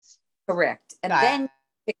Correct. And then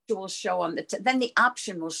the picture will show on then the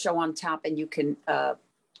option will show on top and you can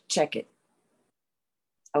check it.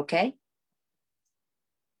 Okay.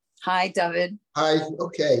 Hi, David. Hi.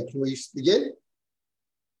 Okay. Can we begin?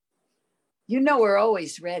 You know we're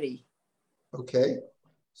always ready. Okay.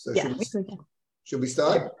 So yes, should we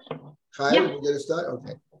start? Hi, yeah. We're going to start?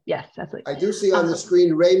 Okay. Yes, absolutely. I do see on the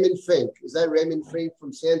screen Raymond Fink. Is that Raymond Fink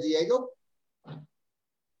from San Diego?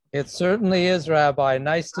 It certainly is, Rabbi.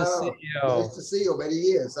 Nice to see you. Nice to see you. Many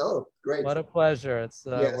years. Oh, great. What a pleasure. It's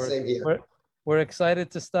same here. We're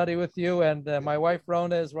excited to study with you, and my wife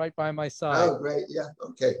Rona is right by my side. Oh, great. Yeah.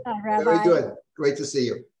 Okay. Hi, very good. Great to see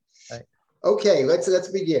you. Hi. Okay,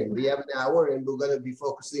 let's begin. We have an hour, and we're going to be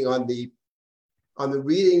focusing on the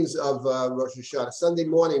readings of Rosh Hashana. Sunday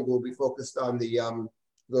morning we'll be focused on the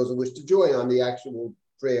those who wish to join on the actual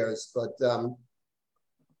prayers. But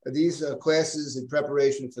these classes in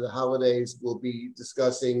preparation for the holidays will be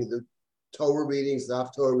discussing the Torah readings, the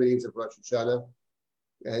Haftarah readings of Rosh Hashana,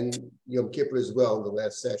 and Yom Kippur as well in the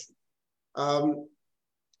last session.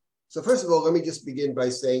 So first of all, let me just begin by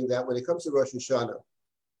saying that when it comes to Rosh Hashana,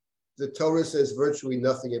 the Torah says virtually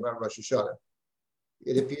nothing about Rosh Hashana.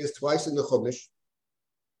 It appears twice in the Chumash.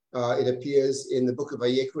 It appears in the book of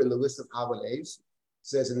Vayikra in the list of holidays. It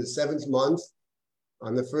says in the 7th month,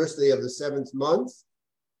 on the first day of the 7th month,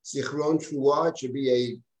 Zichron Truah, should be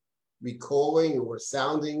a recalling or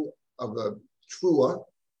sounding of a Truah,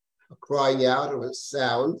 a crying out or a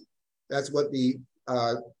sound. That's what it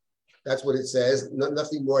says.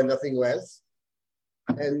 Nothing more, nothing less.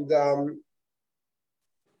 And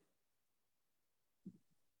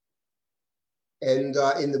in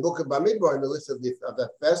the book of Bamidbar, in the list of the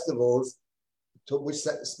festivals, to which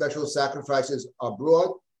special sacrifices are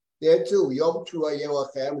brought, there too, Yom Truah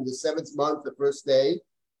Yelachem, in the 7th month, the first day,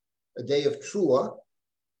 a day of Truah,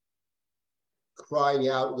 crying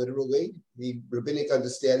out literally. The rabbinic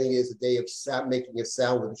understanding is a day of making a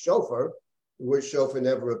sound with a shofar. The word shofar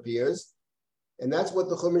never appears. And that's what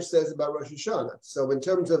the Chumash says about Rosh Hashanah. So in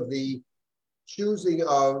terms of the choosing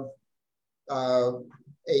of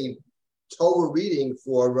a Torah reading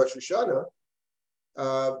for Rosh Hashanah,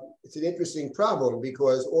 it's an interesting problem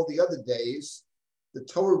because all the other days, the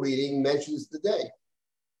Torah reading mentions the day.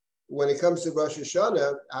 When it comes to Rosh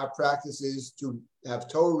Hashanah, our practice is to have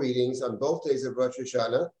Torah readings on both days of Rosh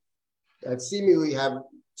Hashanah that seemingly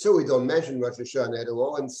we don't mention Rosh Hashanah at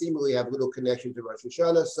all, and seemingly have little connection to Rosh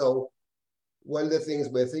Hashanah. So one of the things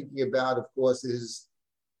we're thinking about, of course, is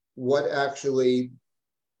what actually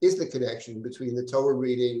is the connection between the Torah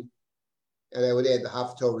reading, and I would add the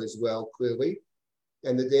Haftarah as well, clearly,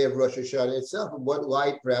 and the day of Rosh Hashanah itself, and what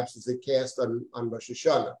light perhaps is it cast on Rosh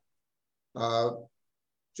Hashanah.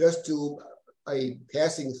 Just to a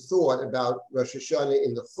passing thought about Rosh Hashanah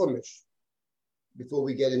in the Chumash, before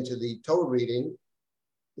we get into the Torah reading,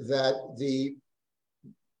 that the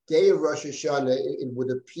day of Rosh Hashanah, it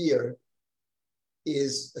would appear,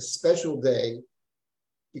 is a special day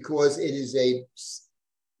because it is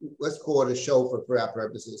let's call it a shofar for our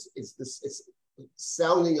purposes. It's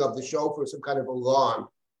sounding of the shofar, some kind of alarm.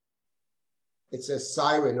 It's a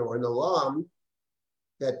siren or an alarm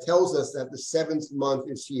that tells us that the 7th month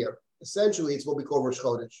is here. Essentially, it's what we call Rosh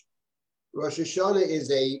Chodesh. Rosh Hashanah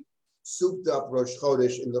is a souped up Rosh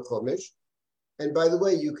Chodesh in the Chumash. And by the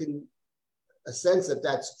way, a sense that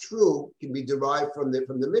that's true can be derived from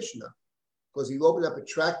the Mishnah. Because you open up a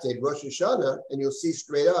tractate, Rosh Hashanah, and you'll see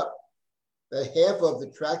straight up that half of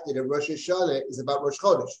the tractate of Rosh Hashanah is about Rosh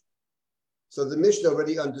Chodesh. So the Mishnah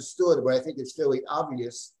already understood, but I think it's fairly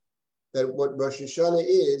obvious, that what Rosh Hashanah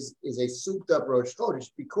is a souped up Rosh Chodesh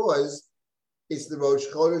because it's the Rosh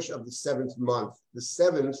Chodesh of the 7th month. The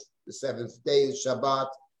seventh day is Shabbat,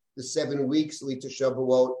 the 7 weeks lead to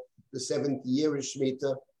Shavuot, the 7th year is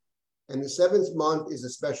Shemitah, and the 7th month is a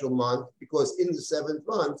special month because in the 7th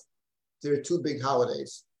month, there are 2 big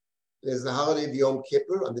holidays. There's the holiday of Yom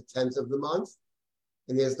Kippur on the 10th of the month,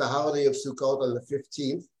 and there's the holiday of Sukkot on the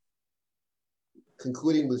 15th,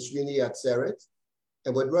 concluding with Shmini Atzeret.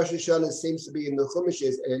 And what Rosh Hashanah seems to be in the Chumash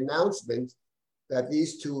is an announcement that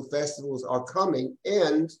these 2 festivals are coming,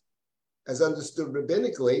 and as understood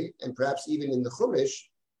rabbinically, and perhaps even in the Chumash,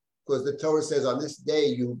 because the Torah says on this day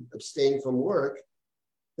you abstain from work,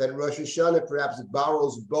 that Rosh Hashanah perhaps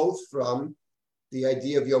borrows both from the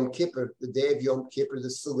idea of Yom Kippur, the day of Yom Kippur, the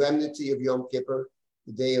solemnity of Yom Kippur,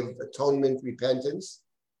 the day of atonement, repentance,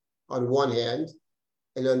 on one hand,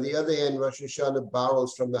 and on the other hand, Rosh Hashanah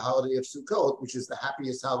borrows from the holiday of Sukkot, which is the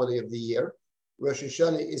happiest holiday of the year. Rosh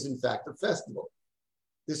Hashanah is in fact a festival.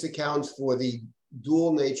 This accounts for the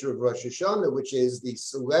dual nature of Rosh Hashanah, which is the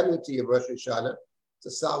solemnity of Rosh Hashanah. It's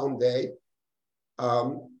a solemn day.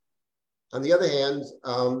 On the other hand,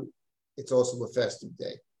 it's also a festive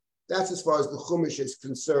day. That's as far as the Chumash is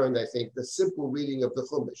concerned, I think, the simple reading of the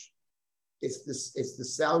Chumash. It's the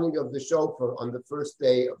sounding of the shofar on the first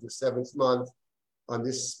day of the 7th month, on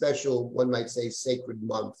this special, one might say, sacred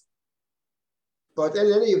month. But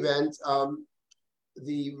in any event,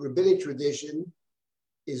 the rabbinic tradition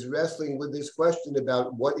is wrestling with this question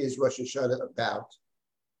about what is Rosh Hashanah about.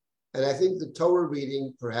 And I think the Torah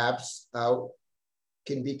reading perhaps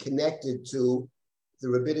can be connected to the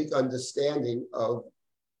rabbinic understanding of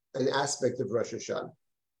an aspect of Rosh Hashanah.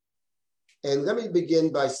 And let me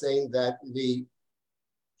begin by saying that the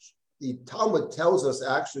Talmud tells us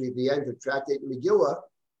actually at the end of Tractate Megillah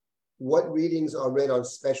what readings are read on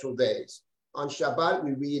special days. On Shabbat,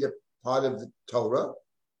 we read a part of the Torah,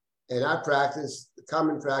 and our practice, the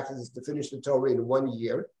common practice, is to finish the Torah in 1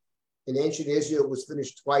 year. In ancient Israel, it was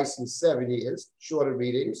finished twice in 7 years, shorter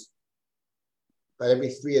readings, about every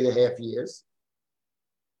 3.5 years.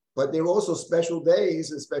 But there were also special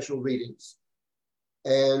days and special readings.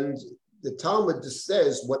 And the Talmud just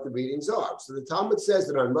says what the readings are. So the Talmud says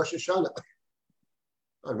that on Rosh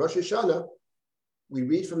Hashanah, we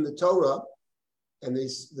read from the Torah, and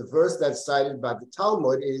the verse that's cited by the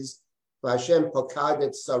Talmud is Vashem Pokad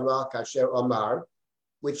et Sarah Kasher Amar,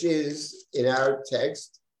 which is in our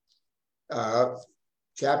text,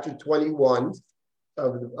 chapter 21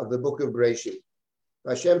 of the book of Bereshit.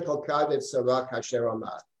 Vashem Pokad et Sarah Kasher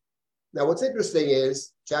Amar. Now, what's interesting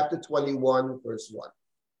is chapter 21, verse 1.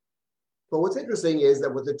 But what's interesting is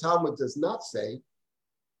that what the Talmud does not say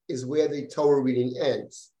is where the Torah reading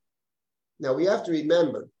ends. Now, we have to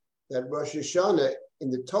remember that Rosh Hashanah in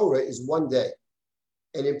the Torah is 1 day.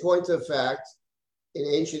 And in point of fact, in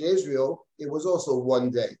ancient Israel, it was also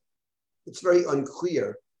 1 day. It's very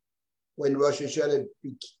unclear when Rosh Hashanah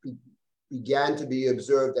began to be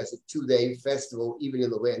observed as a 2-day festival, even in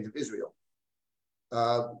the land of Israel.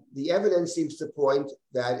 The evidence seems to point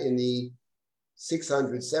that in the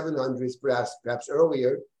 600s, 700s, perhaps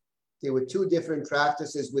earlier, there were 2 different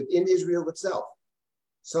practices within Israel itself.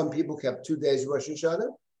 Some people kept 2 days of Rosh Hashanah,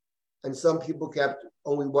 and some people kept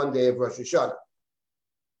only 1 day of Rosh Hashanah.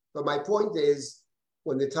 But my point is,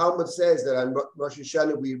 when the Talmud says that on Rosh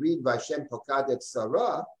Hashanah we read Vashem Pokad et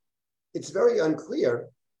Sarah, it's very unclear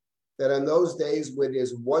that on those days where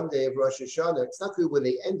there's 1 day of Rosh Hashanah, it's not clear where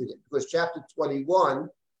they ended it, because chapter 21,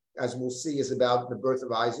 as we'll see, is about the birth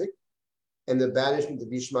of Isaac and the banishment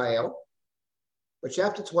of Ishmael. But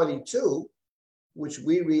chapter 22, which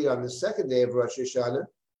we read on the 2nd day of Rosh Hashanah,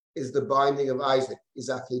 is the binding of Isaac, is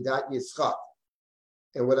Akedat Yitzchak.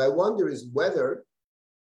 And what I wonder is whether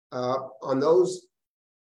on those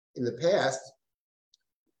in the past,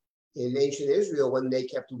 in ancient Israel, when they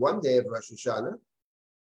kept 1 day of Rosh Hashanah,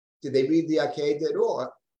 did they read the Akedah at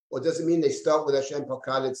all? Or does it mean they start with Hashem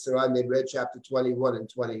Pakad et Sarah and they read chapter 21 and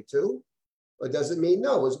 22? Or does it mean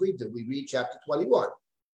no, as we do? We read chapter 21.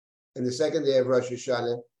 And the 2nd day of Rosh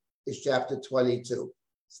Hashanah is chapter 22.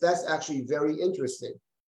 So that's actually very interesting,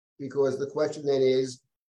 because the question then is,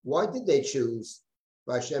 why did they choose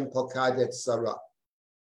Vashem Pokad et Sarah?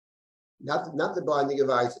 Not the binding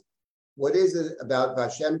of Isaac. What is it about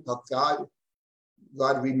Vashem Pakad?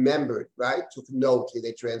 God remembered, right? Took note,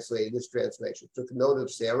 they translated this translation, took note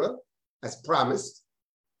of Sarah as promised.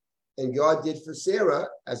 And God did for Sarah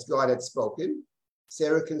as God had spoken.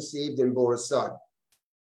 Sarah conceived and bore a son,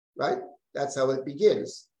 right? That's how it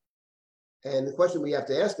begins. And the question we have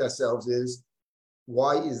to ask ourselves is,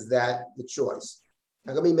 why is that the choice?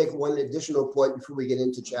 Now, let me make one additional point before we get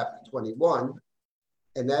into chapter 21.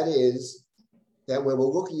 And that is that when we're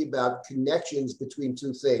looking about connections between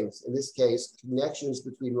 2 things, in this case, connections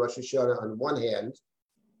between Rosh Hashanah on one hand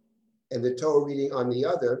and the Torah reading on the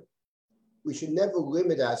other, we should never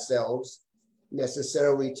limit ourselves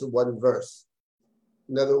necessarily to 1 verse.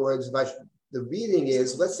 In other words, the reading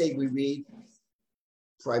is, let's say we read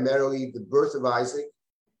primarily the birth of Isaac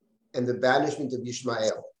and the banishment of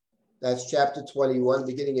Ishmael. That's chapter 21,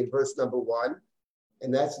 beginning in verse number 1.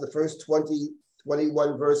 And that's the first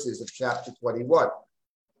 21 verses of chapter 21.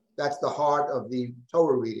 That's the heart of the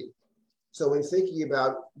Torah reading. So in thinking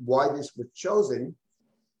about why this was chosen,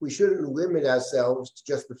 we shouldn't limit ourselves to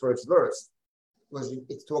just the first verse, because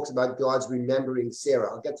it talks about God's remembering Sarah.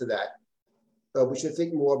 I'll get to that. But we should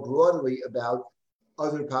think more broadly about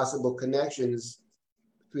other possible connections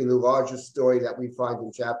between the larger story that we find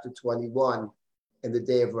in chapter 21 and the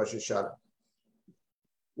day of Rosh Hashanah.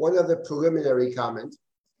 One other preliminary comment,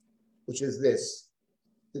 which is this: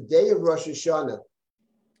 the day of Rosh Hashanah,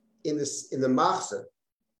 in the Machzor,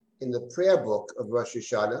 in the prayer book of Rosh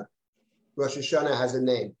Hashanah has a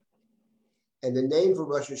name. And the name for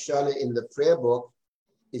Rosh Hashanah in the prayer book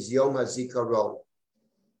is Yom HaZikaron,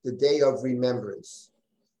 the day of remembrance.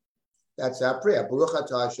 That's our prayer. Baruch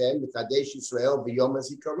atah Hashem, Mekadesh Yisrael, b'Yom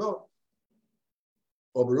HaZikaron.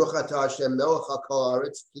 Or Baruch atah Hashem, Melech HaKol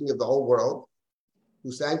Haaretz, King of the whole world,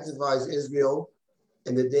 who sanctifies Israel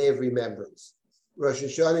in the day of remembrance. Rosh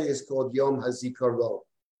Hashanah is called Yom HaZikaron.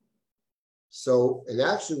 So, and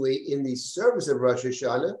actually, in the service of Rosh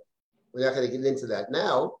Hashanah, we're not going to get into that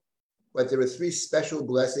now, but there are three special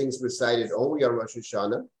blessings recited only on Rosh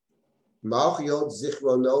Hashanah: Malchiot,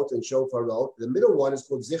 Zichronot, and Shofarot. The middle one is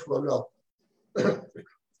called Zichronot.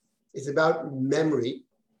 It's about memory,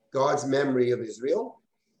 God's memory of Israel,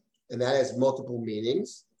 and that has multiple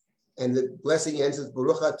meanings. And the blessing ends with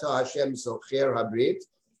Baruch atah Hashem Zocher Habrit,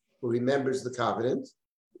 who remembers the covenant.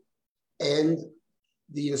 And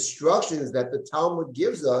the instructions that the Talmud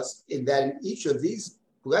gives us in that in each of these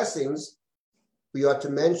blessings, we ought to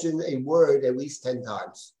mention a word at least 10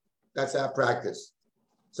 times. That's our practice.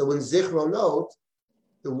 So in Zichronot,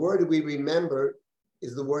 the word we remember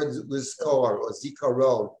is the word Lizkor, or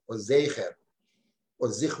Zikaron, or Zecher, or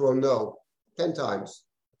Zichrono, 10 times.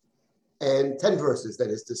 And 10 verses, that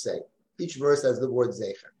is to say. Each verse has the word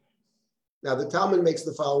Zecher. Now the Talmud makes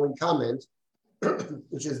the following comment,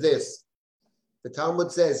 which is this. The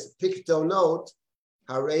Talmud says, Piktonot,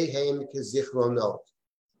 Harehem Kezichronot.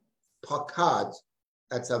 Pakad,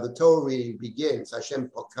 that's how the Torah reading begins. Hashem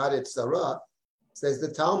Pakad et Sarah, says the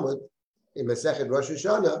Talmud in Masechet Rosh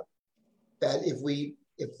Hashanah, that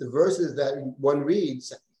if the verses that one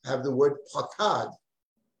reads have the word Pakad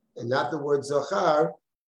and not the word Zochar,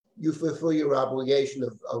 you fulfill your obligation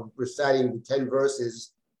of reciting the 10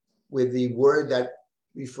 verses with the word that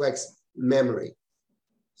reflects memory.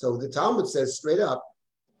 So the Talmud says straight up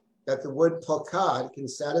that the word Pakad can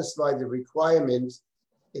satisfy the requirement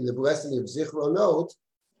in the blessing of Zichronot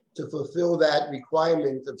to fulfill that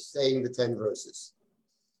requirement of saying the 10 verses.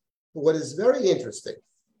 But what is very interesting,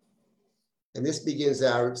 and this begins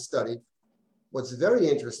our study, what's very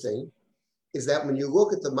interesting is that when you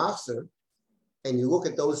look at the Machzor and you look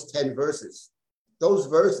at those 10 verses,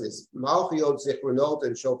 Malchiot, Zichronot,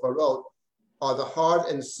 and Shofarot, are the heart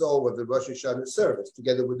and soul of the Rosh Hashanah service,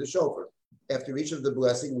 together with the shofar. After each of the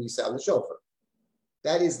blessing, we sound the shofar.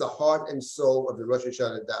 That is the heart and soul of the Rosh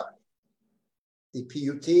Hashanah davening. The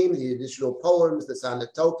piyutim, the additional poems, the Sana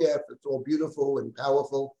Tokef, it's all beautiful and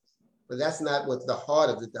powerful, but that's not what's the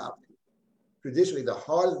heart of the davening. Traditionally, the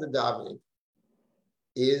heart of the davening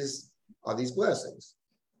are these blessings.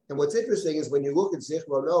 And what's interesting is when you look at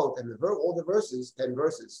Zichronot and all the verses, 10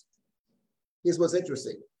 verses, here's what's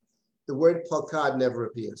interesting. The word Pakad never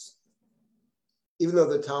appears. Even though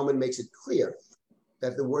the Talmud makes it clear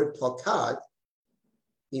that the word Pakad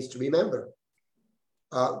means to remember,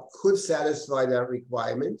 could satisfy that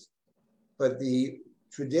requirement, but the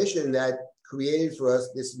tradition that created for us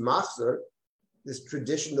this Machzor, this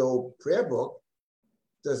traditional prayer book,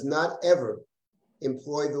 does not ever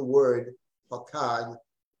employ the word Pakad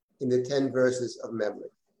in the 10 verses of memory.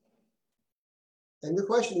 And the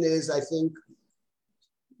question is, I think,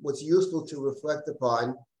 what's useful to reflect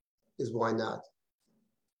upon is why not?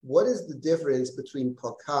 What is the difference between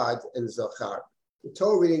Pakad and Zochar? The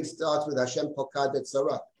Torah reading starts with Hashem Pakad et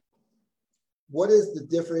Sarah. What is the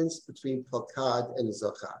difference between Pakad and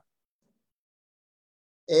Zochar?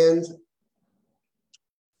 And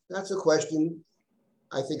that's a question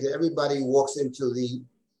I think that everybody walks into the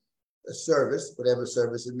service, whatever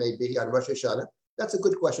service it may be, on Rosh Hashanah. That's a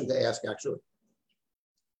good question to ask, actually.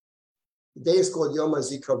 The day is called Yom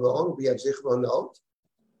HaZikaron. We have Zichronot.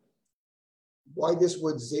 Why this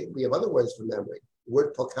word? We have other words for memory. The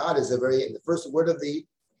word Pakad is the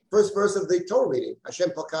first verse of the Torah reading.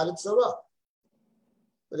 Hashem Pakad et Sarah.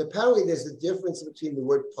 But apparently, there's a difference between the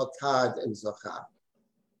word Pakad and Zochar.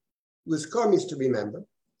 Lizkor means to remember.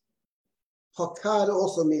 Pakad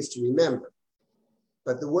also means to remember.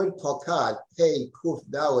 But the word Pakad, Pei, Kuf,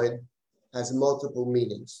 Daled, has multiple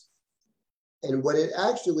meanings. And what it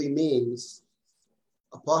actually means,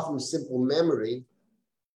 apart from simple memory,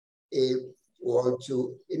 it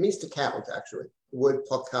means to count, actually. The word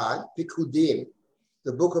Pakad, Pikudim.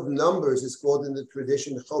 The book of Numbers is called in the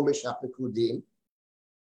tradition Chomesh HaPikudim.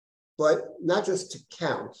 But not just to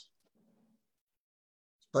count,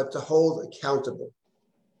 but to hold accountable.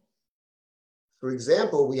 For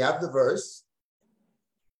example, we have the verse,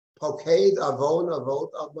 Poked Avon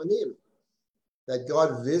Avot Avanim, that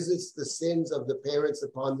God visits the sins of the parents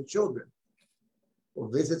upon the children, or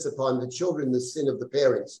visits upon the children the sin of the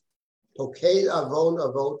parents. Poked Avon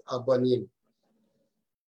Avot Avanim.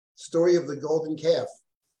 Story of the golden calf.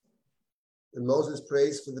 And Moses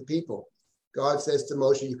prays for the people. God says to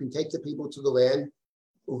Moshe, you can take the people to the land,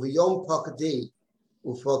 Uviyom Pakdi,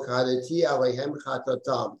 Ufokadati alehem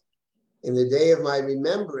chatatam. In the day of my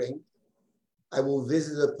remembering, I will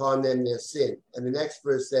visit upon them their sin. And the next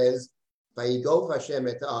verse says, Vayigov Hashem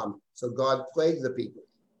et am. So God plagued the people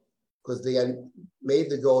because they had made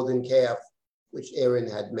the golden calf which Aaron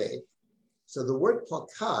had made. So the word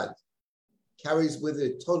pakad carries with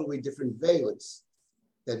it a totally different valence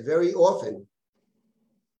that very often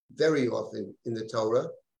in the Torah,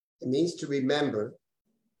 it means to remember,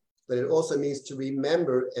 but it also means to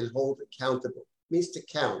remember and hold accountable. It means to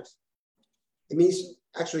count. It means,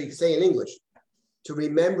 actually, you can say in English, to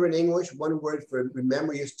remember in English, one word for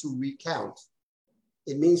remember is to recount.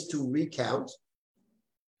 It means to recount.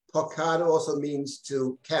 Pakad also means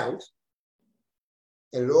to count.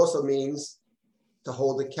 And it also means to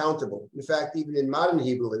hold accountable. In fact, even in modern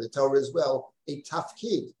Hebrew, in the Torah as well, a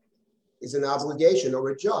tafkid is an obligation or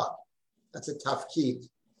a job. That's a tafkid.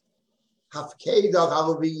 Hafked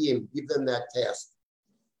al-halaviyim, give them that task.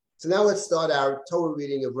 So now let's start our Torah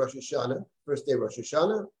reading of Rosh Hashana, first day Rosh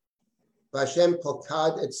Hashana. Vashem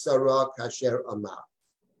pokad et Sarah kasher amar.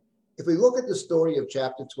 If we look at the story of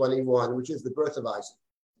chapter 21, which is the birth of Isaac,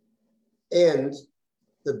 and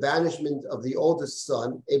the banishment of the oldest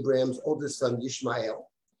son, Abraham's oldest son, Ishmael,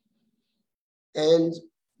 and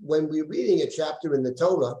when we're reading a chapter in the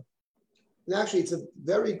Torah, and actually it's a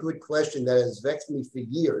very good question that has vexed me for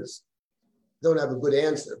years, don't have a good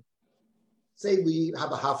answer. Say we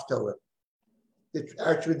have a Haftarah.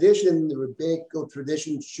 Our tradition, the rabbinical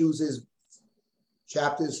tradition, chooses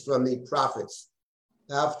chapters from the prophets.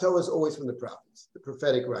 The Haftarah is always from the prophets, the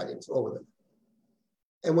prophetic writings, all of them.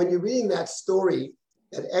 And when you're reading that story,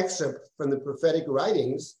 that excerpt from the prophetic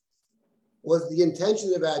writings, was the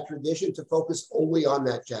intention of our tradition to focus only on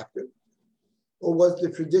that chapter? Or was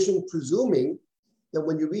the tradition presuming that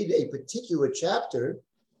when you read a particular chapter,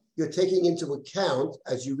 you're taking into account,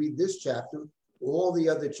 as you read this chapter, all the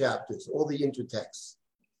other chapters, all the intertexts?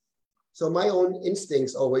 So my own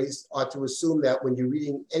instincts always are to assume that when you're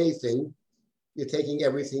reading anything, you're taking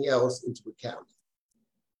everything else into account.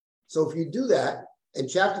 So if you do that, and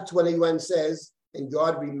chapter 21 says, and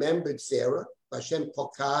God remembered Sarah, Hashem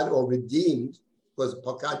pakad, or redeemed, because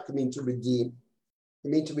pakad can mean to redeem. It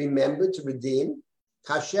means to remember, to redeem.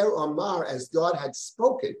 Kasher Amar, as God had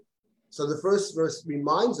spoken. So the first verse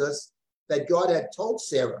reminds us that God had told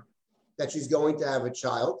Sarah that she's going to have a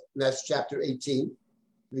child, and that's chapter 18,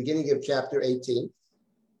 the beginning of chapter 18.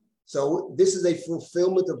 So this is a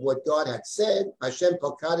fulfillment of what God had said. Hashem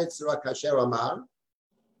pakad et Sarah kasher Amar.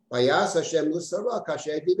 Vayas Hashem l'Sarah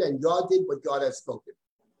kasher did, and God did what God had spoken.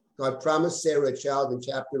 God promised Sarah a child in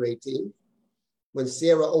chapter 18. When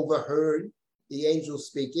Sarah overheard the angel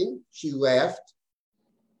speaking, she laughed.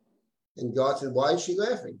 And God said, why is she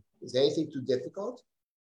laughing? Is there anything too difficult?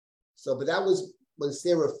 So, but that was when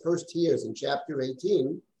Sarah first hears in chapter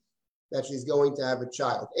 18 that she's going to have a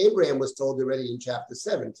child. Abraham was told already in chapter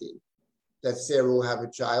 17 that Sarah will have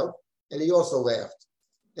a child, and he also laughed.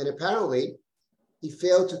 And apparently, he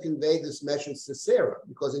failed to convey this message to Sarah,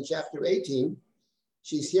 because in chapter 18,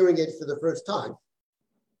 she's hearing it for the first time,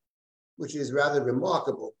 which is rather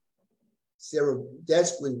remarkable. Sarah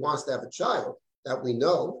desperately wants to have a child, that we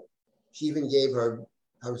know. She even gave her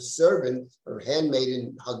servant, her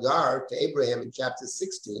handmaiden Hagar, to Abraham in chapter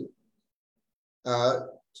 16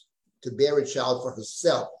 to bear a child for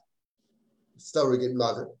herself, surrogate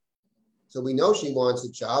mother. So we know she wants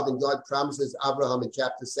a child, and God promises Abraham in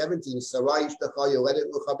chapter 17, Sarai ishtacha yoledet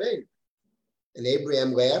l'chabein. And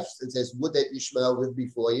Abraham laughs and says, would that Ishmael live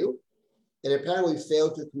before you? And apparently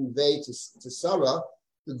failed to convey to Sarah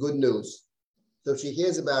the good news. So she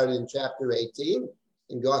hears about it in chapter 18,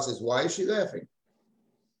 and God says, why is she laughing?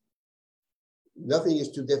 Nothing is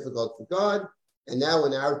too difficult for God. And now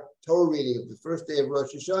in our Torah reading of the first day of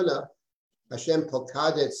Rosh Hashana, Hashem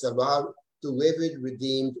pakad et Sarah, delivered,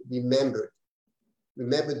 redeemed, remembered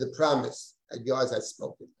the promise that God has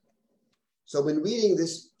spoken. So when reading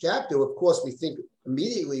this chapter, of course, we think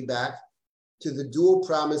immediately back to the dual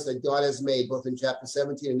promise that God has made, both in chapter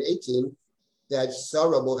 17 and 18, that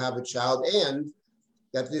Sarah will have a child, and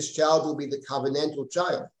that this child will be the covenantal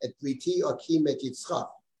child. Et briti akim et Yitzchak.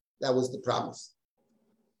 That was the promise.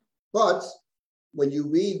 But when you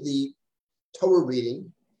read the Torah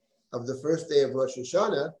reading of the first day of Rosh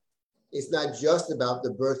Hashana, it's not just about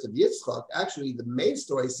the birth of Yitzchak. Actually, the main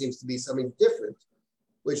story seems to be something different,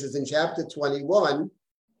 which is in chapter 21,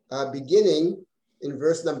 beginning in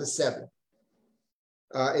verse number 7.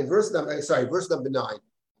 Verse number 9.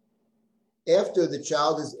 After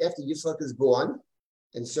Yitzchak is born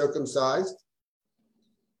and circumcised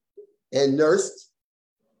and nursed,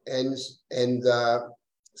 and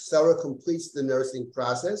Sarah completes the nursing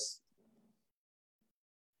process,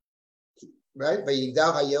 right?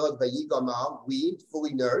 Vayigdal hayelad vayigamal, weaned,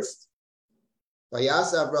 fully nursed.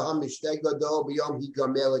 Vayasa Abraham mishteh gadol b'yom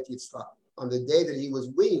higamer et Yitzchak. On the day that he was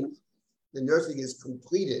weaned, the nursing is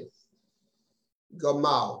completed.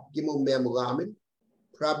 Gamal, gimel mem lamed,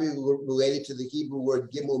 probably related to the Hebrew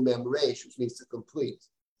word gimel mem resh, which means to complete.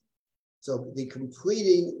 So the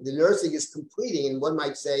nursing is completing, and one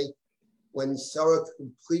might say, when Sarah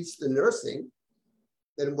completes the nursing,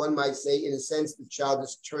 then one might say, in a sense, the child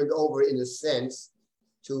is turned over, in a sense,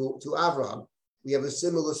 to Abraham. We have a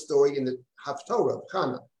similar story in the Haftarah of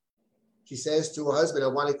Hannah. She says to her husband, I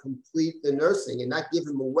want to complete the nursing and not give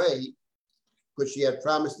him away, because she had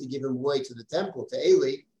promised to give him away to the temple, to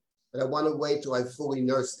Eli, but I want to wait till I fully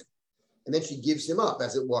nurse him. And then she gives him up,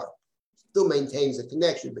 as it were. Still maintains a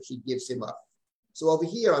connection, but she gives him up. So over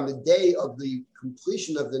here, on the day of the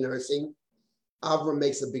completion of the nursing, Avram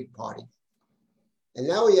makes a big party. And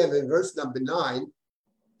now we have in verse number 9,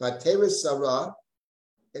 Vateres Sarah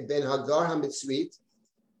ben Hagar HaMitzrit,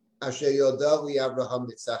 Asher Yodah li Abraham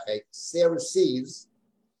Mitzachek. Sarah sees,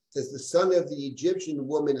 says the son of the Egyptian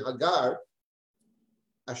woman Hagar,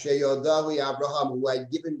 Asher Yodah li Abraham, who had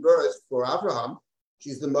given birth for Abraham,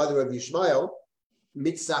 she's the mother of Ishmael,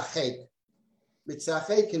 Mitzachek.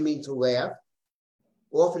 Mitzachek can mean to laugh.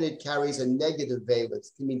 Often it carries a negative valence.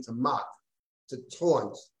 It can mean to mock, to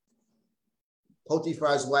taunt.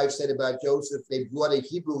 Potiphar's wife said about Joseph, they brought a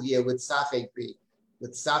Hebrew here with Sachek be,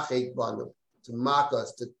 with Sachek banu, to mock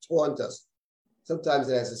us, to taunt us. Sometimes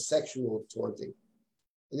it has a sexual taunting.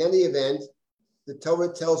 In any event, the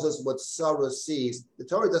Torah tells us what Sarah sees. The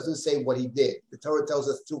Torah doesn't say what he did. The Torah tells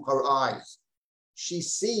us through her eyes. She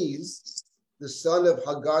sees the son of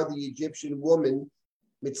Hagar, the Egyptian woman,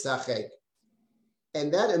 Mitzachek.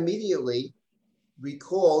 And that immediately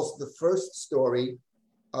recalls the first story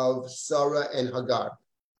of Sarah and Hagar,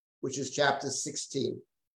 which is chapter 16.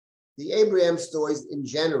 The Abraham stories in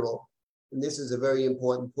general, and this is a very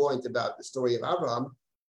important point about the story of Abraham,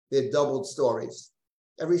 they're doubled stories.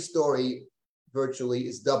 Every story virtually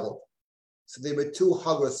is doubled. So there were two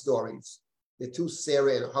Hagar stories. There are two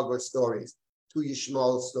Sarah and Hagar stories, two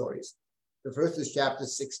Yishmael stories. The first is chapter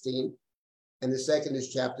 16, and the second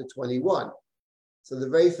is chapter 21. So the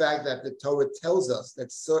very fact that the Torah tells us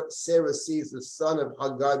that Sarah sees the son of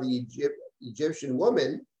Hagar, the Egyptian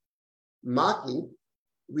woman, mocking,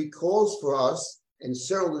 recalls for us, and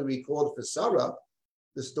certainly recalled for Sarah,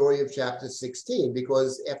 the story of chapter 16,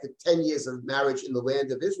 because after 10 years of marriage in the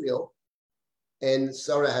land of Israel, and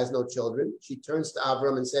Sarah has no children, she turns to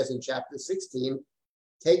Avram and says in chapter 16,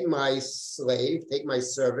 take my slave, take my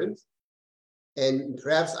servant, and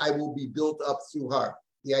perhaps I will be built up through her.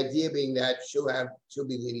 The idea being that she'll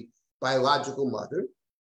be the biological mother,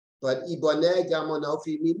 but I'll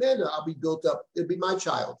be built up, it'll be my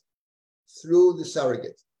child through the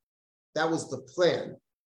surrogate. That was the plan.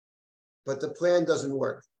 But the plan doesn't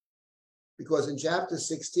work. Because in chapter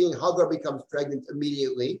 16, Hagar becomes pregnant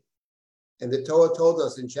immediately. And the Torah told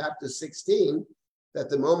us in chapter 16 that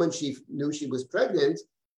the moment she knew she was pregnant,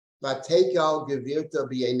 Vatekal Gevirta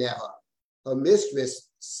B'Eineha, her mistress,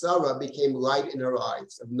 Sarah, became light in her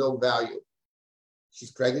eyes, of no value.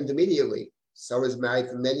 She's pregnant immediately. Sarah's married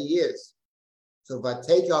for many years. So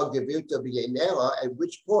Vatekal Gevirta B'Eineha, at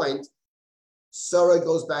which point Sarah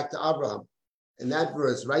goes back to Abraham. And that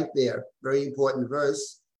verse right there, very important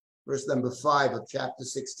verse number 5 of chapter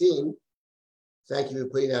 16. Thank you for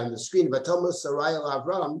putting that on the screen. Vatomer Sarai al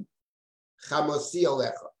Avram, Chamasi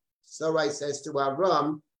Alecha. Sarai says to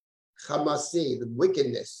Avram, Chamasi, the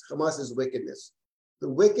wickedness. Chamas is wickedness. The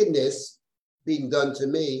wickedness being done to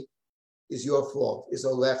me is your fault, is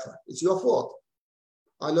Alecha. It's your fault.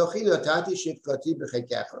 Anochi natati shifkati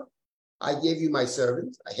b'chekecha. I gave you my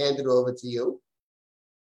servant. I handed it over to you.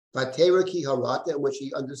 Vatera ki harata, and when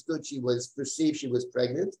she understood perceived she was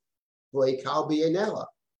pregnant, v'ekal b'yenela.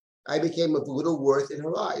 I became of little worth in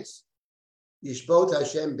her eyes. Yishbot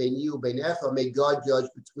Hashem beini u'beinecha, may God judge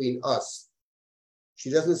between us.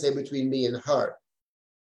 She doesn't say between me and her.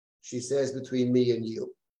 She says between me and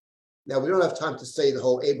you. Now, we don't have time to study the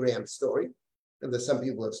whole Abraham story, and there's some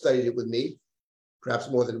people who have studied it with me, perhaps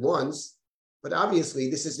more than once, but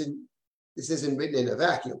obviously this isn't written in a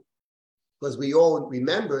vacuum, because we all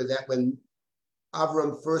remember that when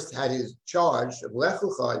Avram first had his charge of Lech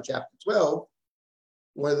Lecha in chapter 12,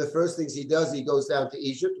 one of the first things he does, he goes down to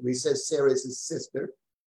Egypt, where he says Sarah is his sister,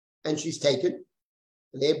 and she's taken.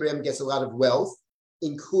 And Abraham gets a lot of wealth,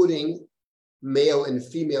 including male and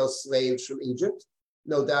female slaves from Egypt.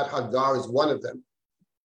 No doubt Hagar is one of them.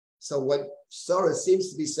 So what Sarah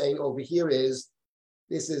seems to be saying over here is,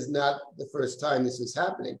 this is not the first time this is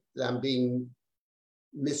happening, that I'm being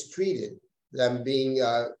mistreated, that I'm being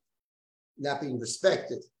not being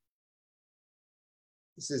respected.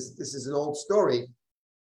 This is an old story.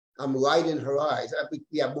 I'm light in her eyes.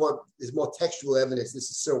 There's more textual evidence. This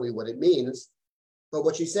is certainly what it means. But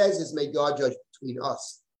what she says is, may God judge between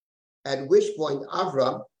us. At which point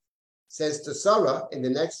Avram says to Sarah in the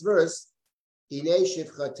next verse, he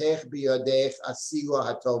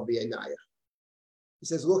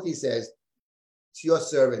says, look, he says, it's your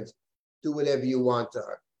servant. Do whatever you want to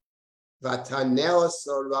her.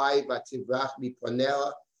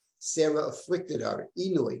 Sarah afflicted her,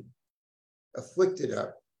 Inui, afflicted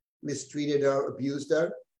her, mistreated her, abused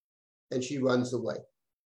her, and she runs away.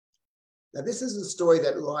 Now, this is a story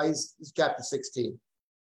that lies, this is chapter 16.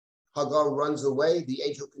 Hagar runs away. The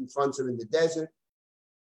angel confronts her in the desert,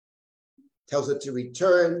 tells her to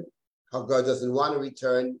return. Hagar doesn't want to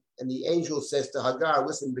return. And the angel says to Hagar,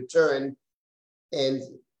 listen, return. And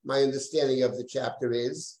my understanding of the chapter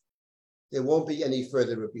is there won't be any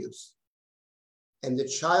further abuse. And the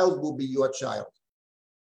child will be your child.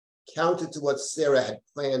 Counter to what Sarah had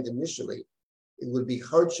planned initially, it would be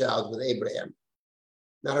her child with Abraham,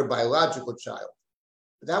 not her biological child.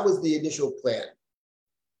 But that was the initial plan.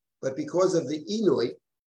 But because of the Inui,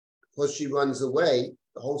 because she runs away,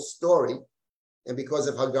 the whole story, and because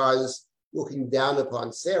of Hagar's looking down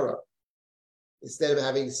upon Sarah, instead of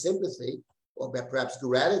having sympathy or perhaps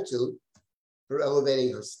gratitude for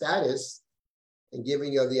elevating her status and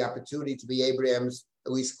giving her the opportunity to be Abraham's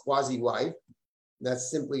at least quasi-wife, not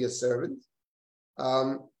simply a servant,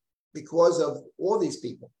 because of all these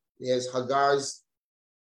people. There's Hagar's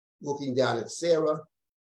looking down at Sarah.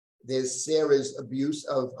 There's Sarah's abuse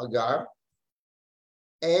of Hagar.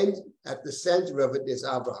 And at the center of it is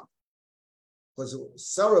Abraham. Because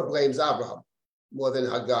Sarah blames Abraham more than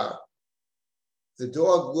Hagar. The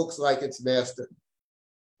dog looks like its master.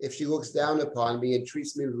 If she looks down upon me and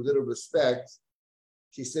treats me with little respect,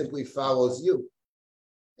 she simply follows you.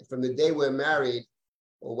 And from the day we're married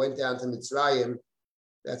or went down to Mitzrayim,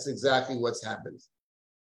 that's exactly what's happened.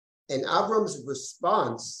 And Avram's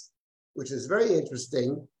response, which is very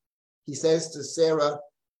interesting, he says to Sarah,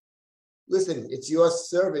 listen, it's your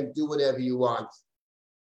servant, do whatever you want.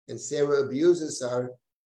 And Sarah abuses her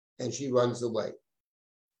and she runs away.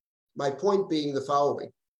 My point being the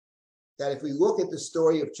following, that if we look at the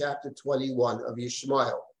story of chapter 21 of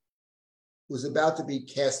Yishmael, who's about to be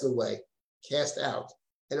cast away, cast out,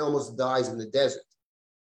 and almost dies in the desert,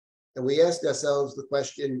 and we ask ourselves the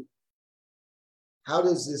question, how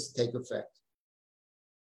does this take effect?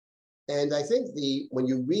 And I think when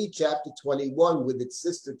you read chapter 21 with its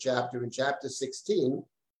sister chapter in chapter 16,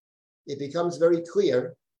 it becomes very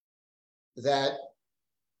clear that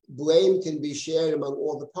blame can be shared among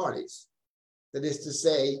all the parties. That is to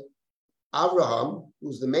say, Abraham,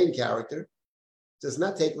 who's the main character, does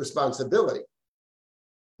not take responsibility.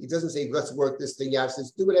 He doesn't say, let's work this thing out. He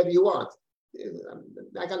says, do whatever you want.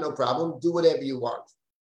 I got no problem. Do whatever you want.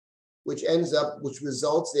 Which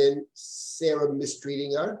results in Sarah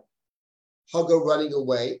mistreating her, Hagar running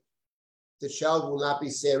away. The child will not be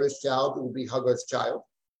Sarah's child, it will be Hagar's child.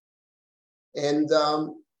 And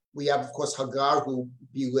we have, of course, Hagar, who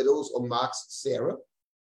belittles or mocks Sarah.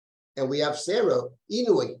 And we have Sarah,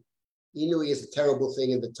 Inui. Inui is a terrible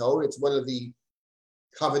thing in the Torah. It's one of the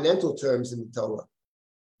covenantal terms in the Torah.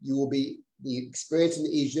 The experience in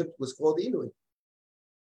Egypt was called Inui.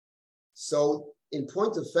 So, in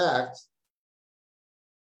point of fact,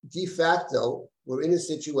 de facto, we're in a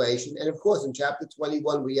situation, and of course, in chapter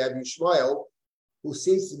 21, we have Yishmael, who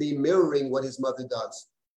seems to be mirroring what his mother does.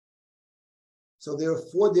 So there are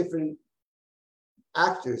 4 different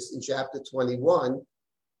actors in chapter 21,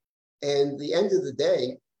 and at the end of the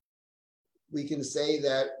day, we can say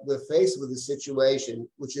that we're faced with a situation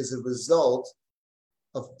which is a result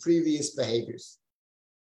of previous behaviors.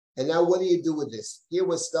 And now what do you do with this? Here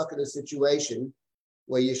we're stuck in a situation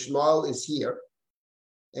where Yishmael is here,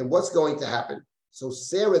 and what's going to happen? So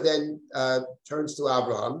Sarah then turns to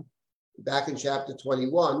Abraham, back in chapter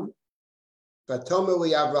 21, Vatomer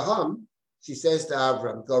li Abraham, she says to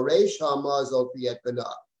Abraham, Goresh ha'ama zot v'et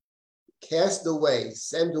banah, cast away,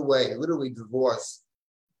 send away, literally divorce,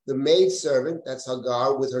 the maidservant, that's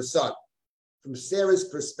Hagar, with her son. From Sarah's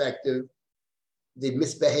perspective, the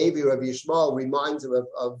misbehavior of Yishmael reminds her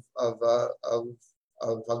of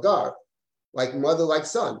Hagar, like mother, like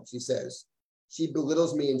son, she says. She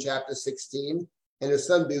belittles me in chapter 16, and her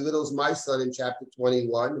son belittles my son in chapter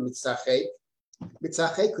 21, Mitzachek.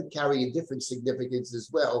 Mitzachek could carry a different significance as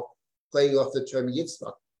well, playing off the term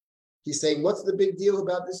Yitzchak. He's saying, what's the big deal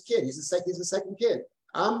about this kid? He's the second kid.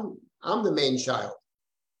 I'm the main child.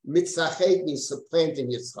 Mitzachek means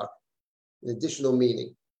supplanting Yitzchak, an additional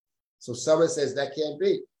meaning. So Sarah says that can't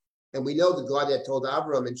be. And we know that God had told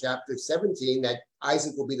Abraham in chapter 17 that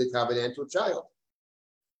Isaac will be the covenantal child.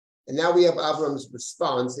 And now we have Abraham's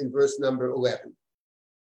response in verse number 11.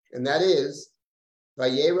 And that is,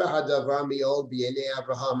 Vayera hadavar mi'od b'yenei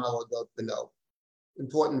Abraham al odot beno.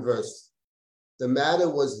 Important verse. The matter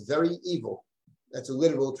was very evil. That's a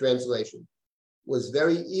literal translation. Was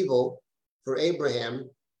very evil for Abraham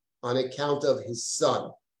on account of his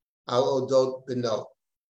son, al odot beno.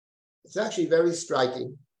 It's actually very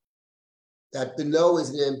striking that beno is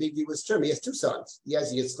an ambiguous term. He has two sons. He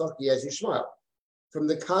has Yitzchak, he has Yishmael. From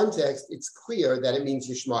the context, it's clear that it means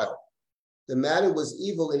Yishmael. The matter was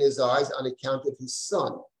evil in his eyes on account of his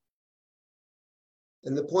son.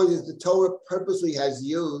 And the point is, the Torah purposely has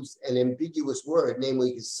used an ambiguous word,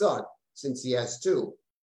 namely his son, since he has two.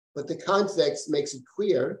 But the context makes it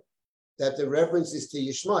clear that the reference is to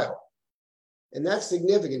Yishmael. And that's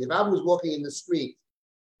significant. If Abraham was walking in the street,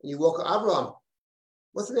 and you walk, Abraham,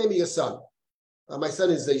 what's the name of your son? My son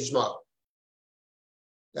is Yishmael.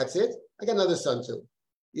 That's it? I got another son too,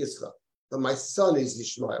 Yitzchak. But my son is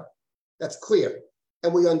Yishmael. That's clear.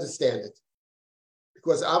 And we understand it.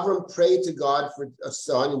 Because Avram prayed to God for a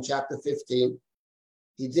son in chapter 15.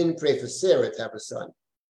 He didn't pray for Sarah to have a son.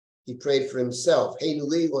 He prayed for himself. And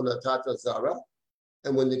when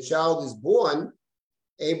the child is born,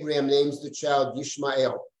 Abraham names the child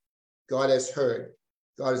Yishmael. God has heard.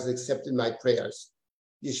 God has accepted my prayers.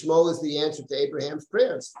 Yishmael is the answer to Abraham's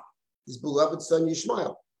prayers. His beloved son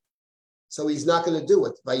Yishmael. So he's not going to do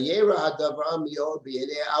it. Vayera hadavar mi'od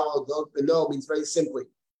b'yenei Abraham al odot beno means very simply,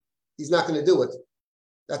 he's not going to do it.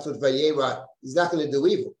 That's what Vayera, he's not going to do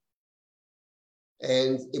evil.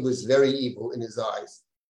 And it was very evil in his eyes.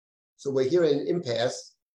 So we're here in an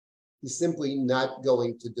impasse. He's simply not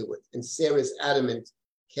going to do it. And Sarah's adamant,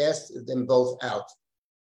 cast them both out.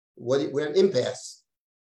 We're in an impasse.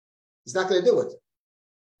 He's not going to do it.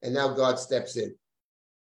 And now God steps in.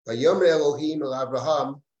 Vayomer Elohim el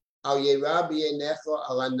Abraham, al yera b'yeinecha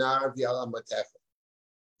al anar v'al amatecha.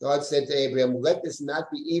 God said to Abraham, let this not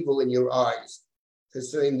be evil in your eyes,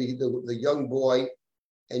 concerning the young boy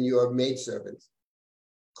and your maidservant.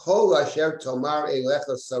 Kol asher tomar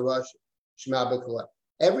elecha sarash shma b'kolah.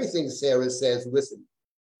 Everything Sarah says, listen.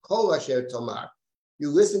 Kol asher tomar. You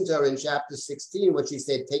listen to her in chapter 16 when she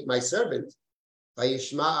said, take my servant.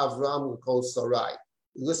 Vayishma Avram kol Sarai.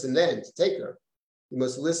 You listen then to take her. You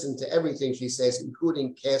must listen to everything she says,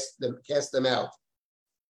 including cast them out.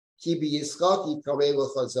 Ki b'Yitzchak yikarei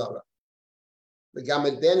l'chazara. V'gam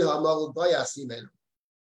et ben ha'amar l'bayas imenu.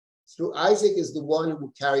 Through Isaac is the one who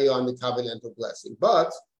will carry on the covenantal blessing.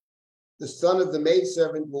 But the son of the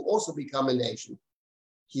maidservant will also become a nation.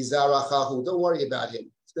 Kizarachahu, don't worry about him.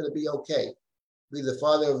 It's going to be okay. Be the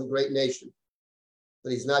father of a great nation.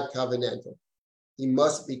 But he's not covenantal. He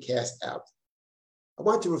must be cast out. I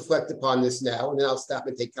want to reflect upon this now, and then I'll stop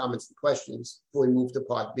and take comments and questions before we move to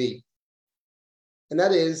part B. And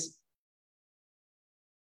that is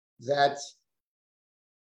that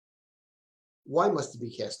why must it be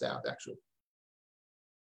cast out, actually?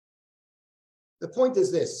 The point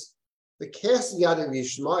is this. The casting out of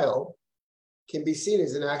Yishmael can be seen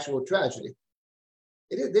as an actual tragedy.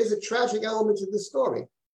 There's a tragic element to the story.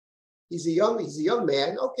 He's a young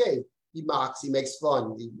man. Okay, he mocks, he makes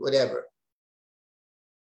fun, whatever.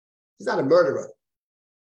 He's not a murderer.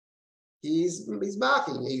 He's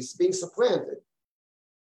mocking. He's being supplanted.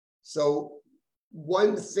 So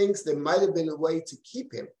one thinks there might have been a way to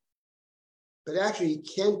keep him, but actually he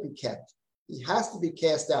can't be kept. He has to be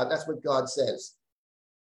cast out. That's what God says.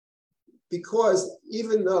 Because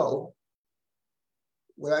even though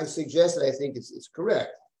what I suggested, I think it's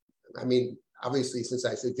correct. I mean, obviously, since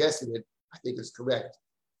I suggested it, I think it's correct.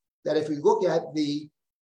 That if we look at the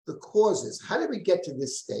causes, how did we get to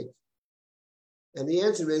this state? And the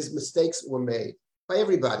answer is mistakes were made by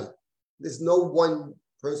everybody. There's no one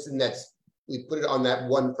person we put it on that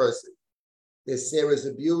one person. There's Sarah's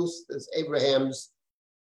abuse, there's Abraham's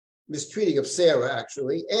mistreating of Sarah,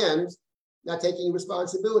 actually, and not taking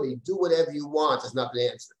responsibility. Do whatever you want is not the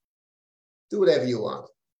answer. Do whatever you want.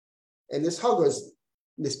 And this Hagar's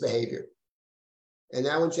misbehavior. And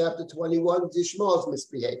now in chapter 21, Ishmael's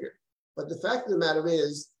misbehavior. But the fact of the matter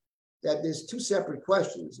is that there's two separate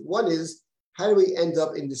questions. One is, how do we end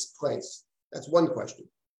up in this place? That's one question.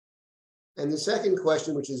 And the second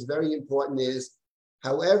question, which is very important, is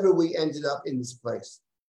however we ended up in this place.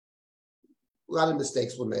 A lot of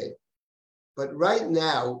mistakes were made. But right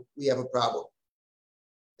now, we have a problem.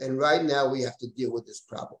 And right now, we have to deal with this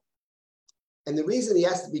problem. And the reason he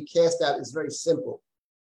has to be cast out is very simple.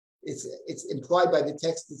 It's implied by the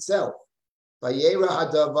text itself. Vayera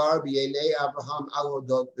hadavar b'yenei Abraham al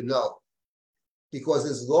odot beno. Because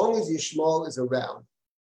as long as Yishmael is around,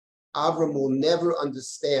 Avram will never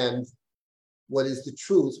understand what is the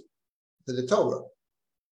truth to the Torah.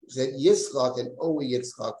 That Yitzchak and only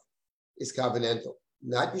Yitzchak is covenantal,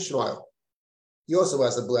 not Yishmael. He also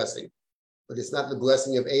has a blessing, but it's not the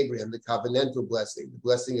blessing of Abraham, the covenantal blessing, the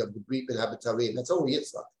blessing of the Brit and Haftarah. That's only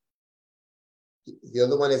Yitzchak. The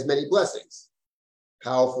other one has many blessings,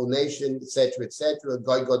 powerful nation, etc., etc.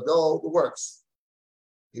 Goy Gadol, the works.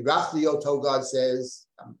 Hirachliyoto, God says,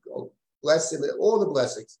 bless him, all the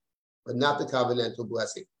blessings, but not the covenantal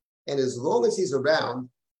blessing. And as long as he's around,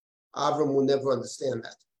 Avram will never understand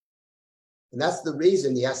that. And that's the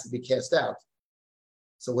reason he has to be cast out.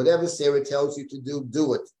 So whatever Sarah tells you to do,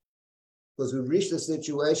 do it. Because we've reached a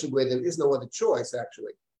situation where there is no other choice,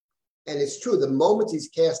 actually. And it's true, the moment he's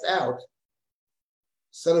cast out,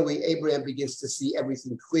 suddenly Abraham begins to see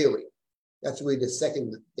everything clearly. That's really the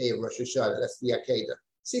second day of Rosh Hashana. That's the Akedah.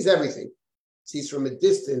 Sees everything. Sees from a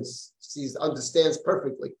distance, understands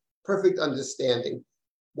perfectly. Perfect understanding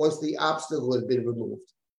once the obstacle has been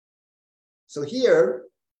removed. So here,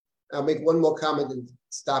 I'll make one more comment and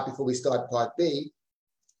stop before we start part B.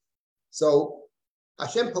 So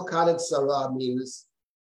Hashem Pokadet Sarah means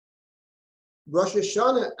Rosh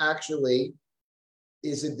Hashanah actually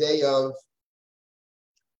is a day of,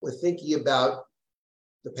 we're thinking about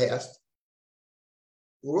the past.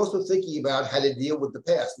 We're also thinking about how to deal with the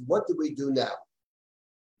past. What do we do now?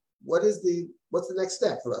 What's the next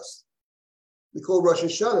step for us? We call Rosh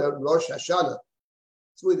Hashanah Rosh Hashana.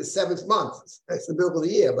 It's really the 7th month. It's the middle of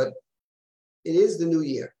the year, but it is the new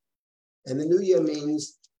year. And the new year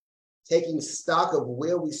means taking stock of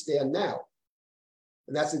where we stand now.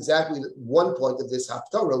 And that's exactly one point of this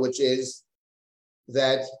Haftarah, which is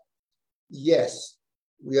that, yes,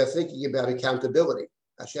 we are thinking about accountability.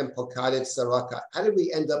 Hashem Pokadet Saraka. How did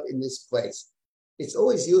we end up in this place? It's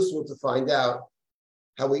always useful to find out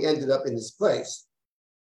how we ended up in this place.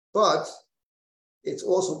 But it's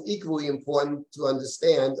also equally important to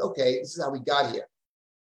understand, okay, this is how we got here.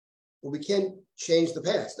 But we can't change the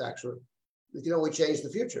past, actually. We can only change the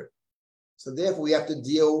future. So therefore, we have to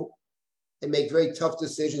deal and make very tough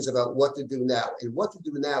decisions about what to do now. And what to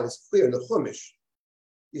do now is clear in the Chumash.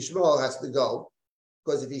 Yishmael has to go,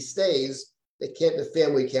 because if he stays, the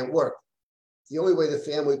family can't work. The only way the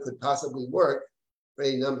family could possibly work, for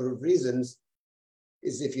any number of reasons,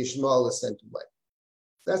 is if Yishmael is sent away.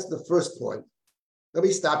 That's the first point. Let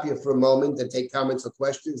me stop here for a moment and take comments or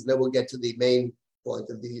questions, and then we'll get to the main point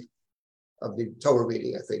of the Torah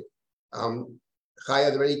reading, I think. Chai,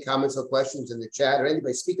 are there any comments or questions in the chat, or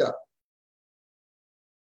anybody speak up?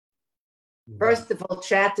 First of all,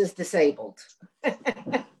 chat is disabled.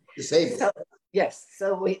 Disabled? So, yes,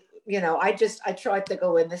 so we, I tried to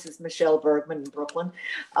go in. This is Michelle Bergman in Brooklyn.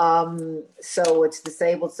 So it's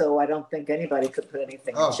disabled, so I don't think anybody could put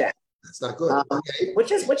anything in chat. That's not good. Okay.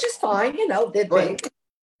 Which is fine,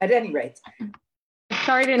 at any rate.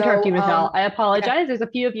 Sorry to interrupt you, Michelle. I apologize. Yeah. There's a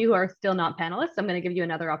few of you who are still not panelists. I'm going to give you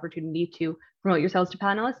another opportunity to promote yourselves to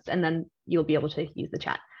panelists, and then you'll be able to use the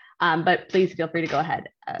chat. But please feel free to go ahead.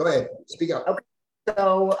 Go ahead. Speak up. Okay.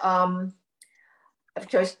 So, of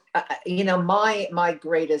course, my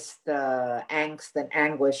greatest angst and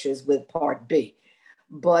anguish is with part B.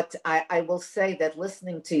 But I will say that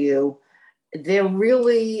listening to you, there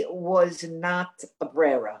really was not a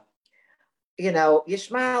brera.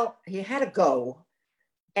 Yishmael, he had to go.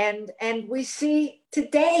 And we see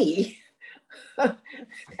today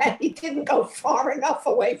that he didn't go far enough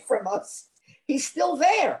away from us. He's still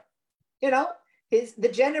there. The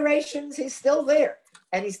generations, he's still there.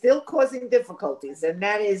 And he's still causing difficulties. And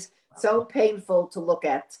that is so painful to look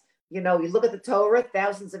at. You look at the Torah,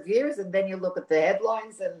 thousands of years, and then you look at the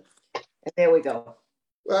headlines, and there we go.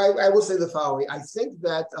 Well, I will say the following. I think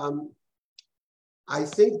that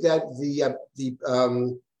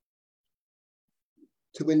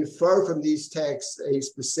to infer from these texts a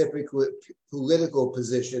specific political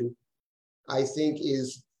position, I think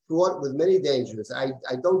is fraught with many dangers. I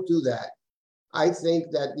don't do that. I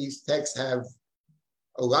think that these texts have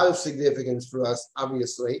a lot of significance for us,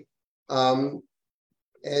 obviously. And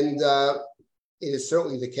it is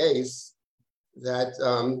certainly the case that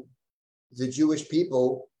the Jewish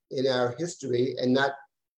people in our history, and not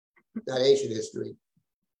ancient history,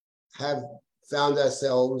 have found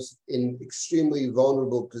ourselves in extremely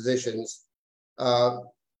vulnerable positions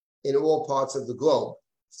in all parts of the globe.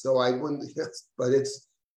 So I wouldn't, but it's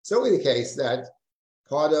certainly the case that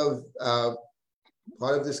part of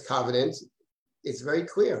this covenant, it's very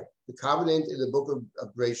clear. The covenant in the book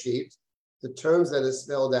of Breshit, the terms that are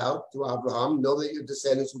spelled out to Abraham, know that your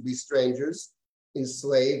descendants will be strangers,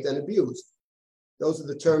 enslaved, and abused. Those are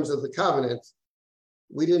the terms of the covenant.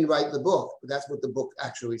 We didn't write the book, but that's what the book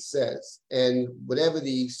actually says. And whatever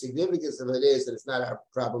the significance of it is, and it's not our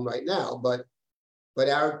problem right now, but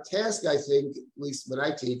our task, I think, at least when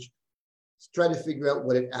I teach, is try to figure out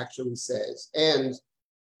what it actually says. And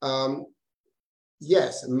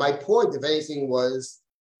yes, my point, if anything, was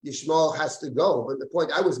Yishmael has to go. But the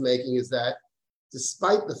point I was making is that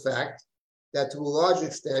despite the fact that to a large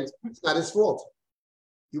extent, it's not his fault.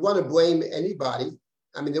 If you want to blame anybody,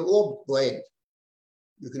 I mean, they're all blamed.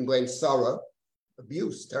 You can blame Sarah,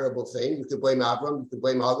 abuse, terrible thing. You can blame Avram, you can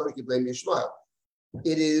blame Hagar, you can blame Yishmael.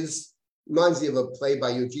 It reminds me of a play by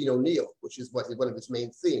Eugene O'Neill, which is one of its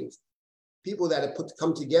main themes. People that have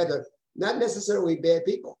come together, not necessarily bad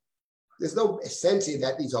people. There's no sense here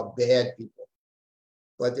that these are bad people.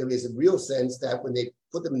 But there is a real sense that when they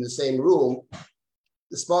put them in the same room,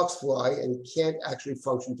 the sparks fly and can't actually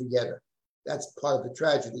function together. That's part of the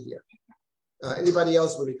tragedy here. Anybody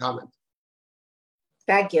else with a comment?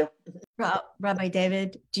 Thank you. Rabbi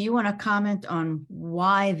David, do you want to comment on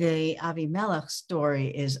why the Avimelech story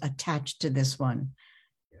is attached to this one?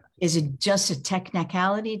 Is it just a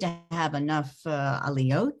technicality to have enough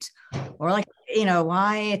aliyot? Or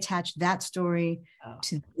why attach that story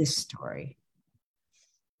to this story?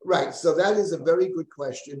 Right, so that is a very good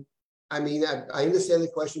question. I mean, I understand the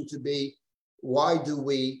question to be, why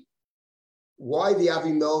the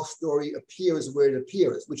Avimelech story appears where it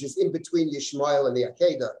appears, which is in between Yishmael and the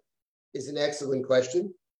Akedah, is an excellent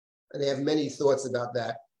question. And I have many thoughts about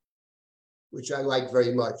that, which I like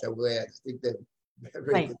very much. I will add. I think they're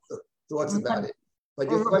very good thoughts about it. But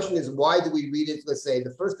your question is, why do we read it, let's say,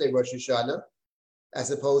 the first day Rosh Hashana, as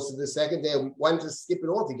opposed to the second day? Why don't we skip it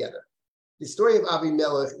all together? The story of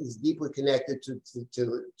Avimelech is deeply connected to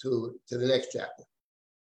the next chapter.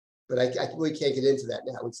 But I really can't get into that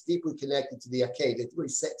now. It's deeply connected to the Akedah. It really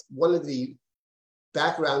sets one of the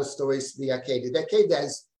background stories to the Akedah. The Akedah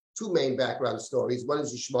has two main background stories. One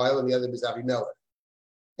is Yishmael and the other is Avimelech.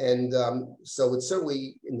 And so it's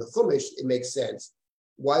certainly, in the Chumash, it makes sense.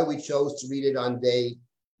 Why we chose to read it on day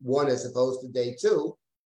one as opposed to day two,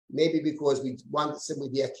 maybe because we wanted simply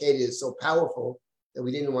the Akedah is so powerful that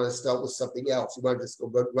we didn't want to start with something else. We wanted to just go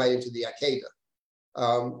right into the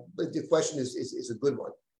Akedah. But the question is a good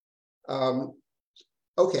one.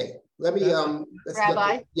 Okay, let me,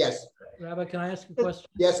 Rabbi? Yes. Rabbi, can I ask a question?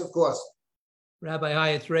 Yes, of course. Rabbi, hi,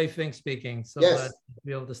 it's Ray Fink speaking. So yes. Glad to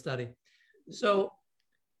be able to study. So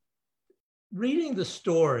reading the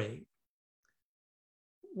story,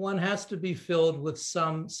 one has to be filled with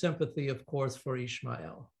some sympathy, of course, for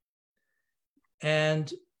Ishmael.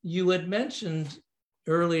 And you had mentioned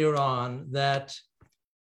earlier on that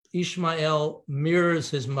Ishmael mirrors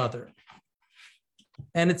his mother.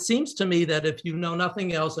 And it seems to me that if you know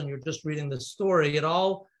nothing else and you're just reading the story, it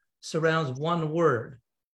all surrounds one word,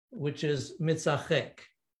 which is mitzachek.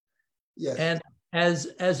 Yes. And as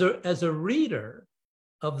a reader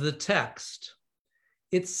of the text,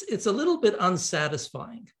 it's a little bit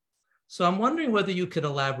unsatisfying. So I'm wondering whether you could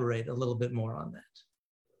elaborate a little bit more on that.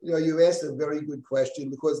 You asked a very good question,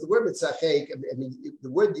 because the word mitzachek, I mean, the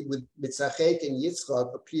word with mitzachek and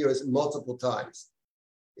Yitzchak appears multiple times.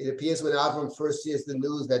 It appears when Avram first hears the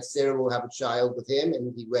news that Sarah will have a child with him,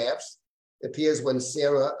 and he laughs. It appears when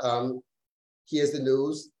Sarah hears the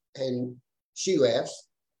news and she laughs.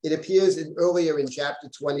 It appears earlier in chapter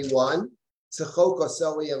 21.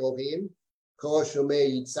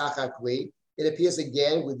 It appears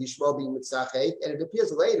again with Yishmael being mitzachek, and it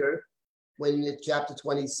appears later when in chapter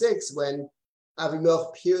 26, when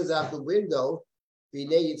Avimelech peers out the window,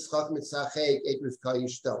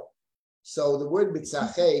 so the word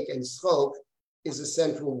mitzachek and schok is a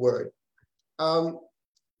central word. I'll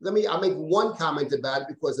make one comment about it,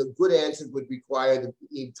 because a good answer would require the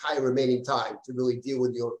entire remaining time to really deal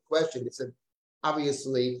with your question. It's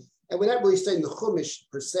obviously, and we're not really studying the Chumash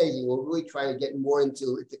per se, we're really trying to get more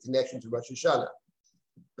into the connection to Rosh Hashana.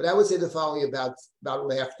 But I would say the following about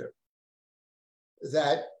laughter.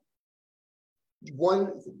 That what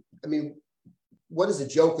is a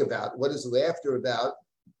joke about? What is laughter about?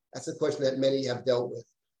 That's a question that many have dealt with.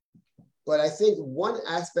 But I think one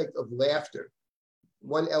aspect of laughter,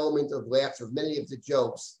 one element of laughter, many of the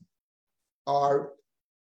jokes, are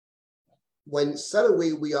when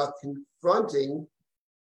suddenly we are confronting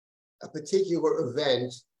a particular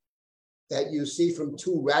event that you see from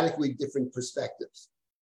two radically different perspectives.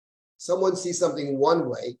 Someone sees something one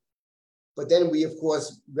way, but then we, of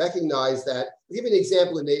course, recognize that. I'll give you an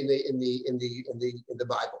example in the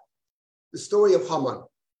Bible. The story of Haman.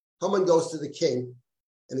 Haman goes to the king,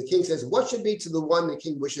 and the king says, "What should be to the one the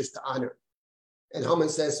king wishes to honor?" And Haman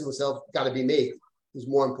says to himself, "Got to be me. Who's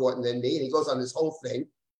more important than me?" And he goes on this whole thing.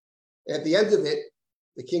 And at the end of it,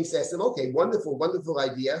 the king says to him, okay, wonderful, wonderful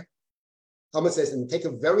idea. Haman says, and take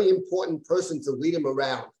a very important person to lead him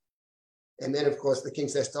around. And then, of course, the king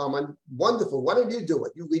says to Haman, wonderful, why don't you do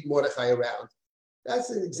it? You lead Mordechai around. That's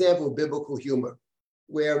an example of biblical humor,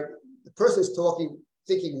 where the person is talking,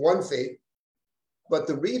 thinking one thing, but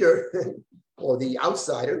the reader or the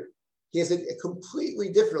outsider hears it completely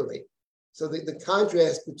differently. So the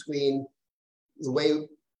contrast between the way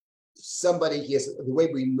somebody hears it, the way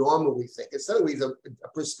we normally think, and suddenly a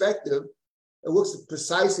perspective that looks at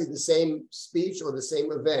precisely the same speech or the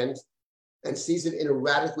same event and sees it in a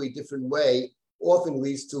radically different way, often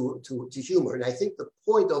leads to humor. And I think the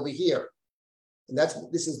point over here, and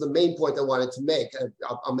this is the main point I wanted to make.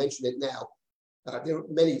 I'll mention it now. There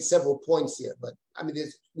are several points here, but I mean,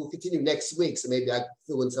 we'll continue next week, so maybe I can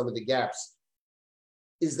fill in some of the gaps.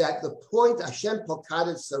 Is that the point? Hashem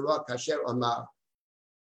pokadet sarah kasher amar.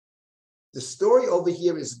 The story over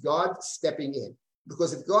here is God stepping in,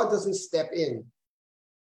 because if God doesn't step in,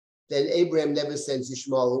 then Abraham never sends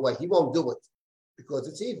Ishmael away. He won't do it because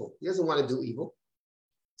it's evil. He doesn't want to do evil.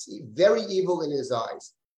 It's very evil in his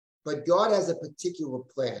eyes. But God has a particular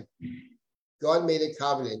plan. God made a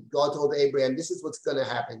covenant. God told Abraham, this is what's going to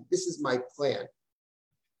happen. This is my plan.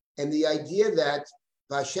 And the idea that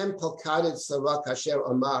Hashem Palkadet Sarah Kasher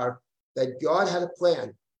Amar, that God had a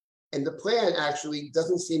plan. And the plan actually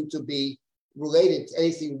doesn't seem to be related to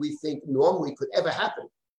anything we think normally could ever happen.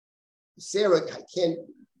 Sarah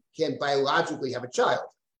can't biologically have a child.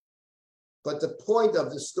 But the point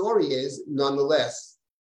of the story is, nonetheless,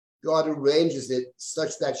 God arranges it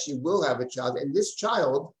such that she will have a child, and this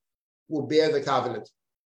child will bear the covenant.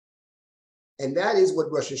 And that is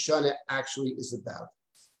what Rosh Hashanah actually is about.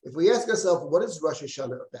 If we ask ourselves, what is Rosh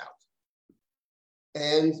Hashanah about?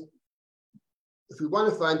 And if we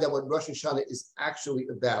want to find out what Rosh Hashanah is actually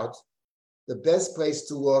about, the best place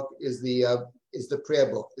to look is the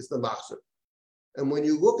prayer book, is the Machzor. And when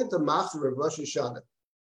you look at the Machzor of Rosh Hashanah,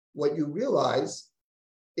 what you realize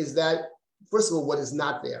is that, first of all, what is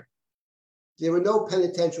not there. There are no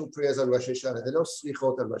penitential prayers on Rosh Hashanah. There are no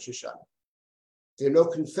slichot on Rosh Hashanah. There are no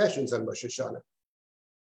confessions on Rosh Hashanah.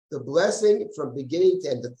 The blessing from beginning to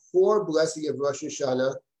end, the core blessing of Rosh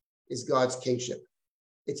Hashanah is God's kingship.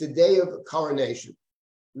 It's a day of coronation.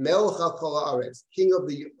 Melech HaKol Haaretz, king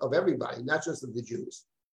of everybody, not just of the Jews,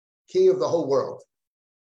 king of the whole world.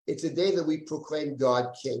 It's a day that we proclaim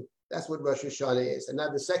God king. That's what Rosh Hashanah is. And now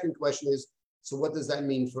the second question is, so what does that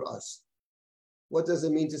mean for us? What does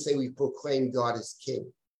it mean to say we proclaim God as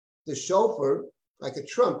king? The shofar, like a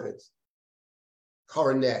trumpet,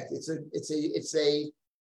 coronet. It's a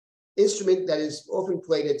instrument that is often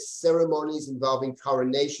played at ceremonies involving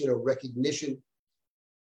coronation or recognition.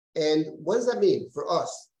 And what does that mean for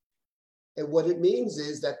us? And what it means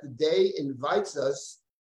is that the day invites us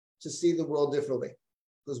to see the world differently,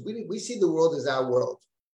 because we see the world as our world.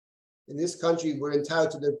 In this country, we're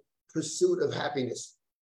entitled to the pursuit of happiness.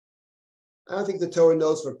 I don't think the Torah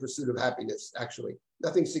knows for pursuit of happiness, actually.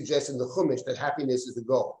 Nothing suggests in the Chumash that happiness is the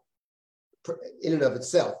goal in and of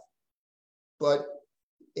itself. But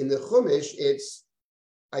in the Chumash, it's,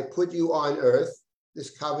 I put you on earth,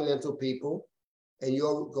 this covenantal people, and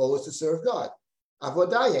your goal is to serve God.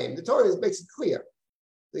 Avodayim, the Torah makes it clear.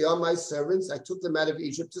 They are my servants. I took them out of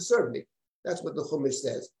Egypt to serve me. That's what the Chumash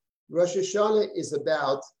says. Rosh Hashanah is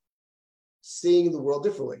about seeing the world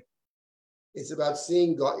differently. It's about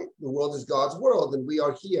seeing God, the world as God's world, and we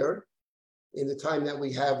are here in the time that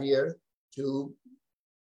we have here to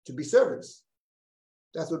be servants.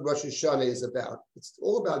 That's what Rosh Hashanah is about. It's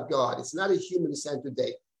all about God. It's not a human-centered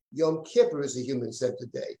day. Yom Kippur is a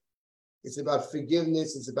human-centered day. It's about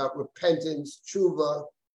forgiveness. It's about repentance, tshuva,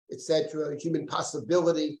 etc., human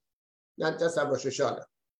possibility. That's not Rosh Hashanah.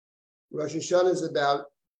 Rosh Hashanah is about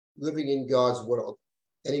living in God's world.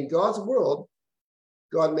 And in God's world,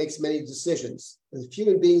 God makes many decisions. And if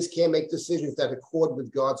human beings can't make decisions that accord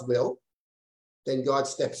with God's will, then God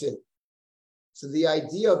steps in. So the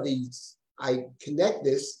idea of these, I connect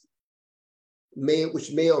this,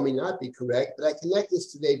 which may or may not be correct, but I connect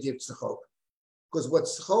this to the idea of tzachok. Because what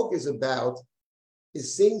tzachok is about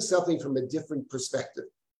is seeing something from a different perspective.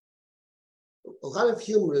 A lot of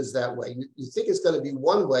humor is that way. You think it's going to be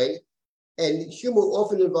one way, and humor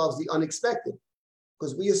often involves the unexpected,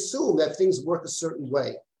 because we assume that things work a certain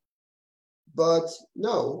way. But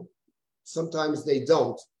no, sometimes they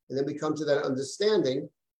don't. And then we come to that understanding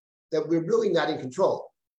that we're really not in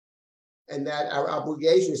control, and that our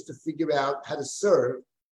obligation is to figure out how to serve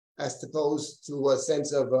as opposed to a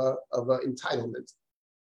sense of entitlement.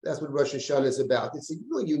 That's what Rosh Hashanah is about. It's a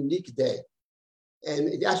really unique day. And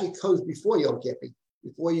it actually comes before Yom Kippur.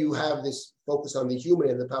 Before you have this focus on the human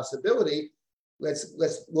and the possibility,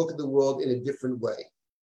 let's look at the world in a different way.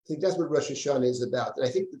 I think that's what Rosh Hashanah is about. And I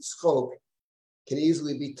think that Tzchok can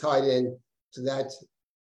easily be tied in to that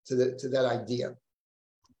idea.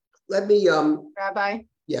 Let me Rabbi.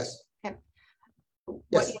 Yes.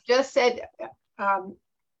 What you just said,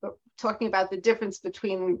 talking about the difference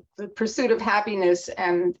between the pursuit of happiness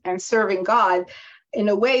and serving God, in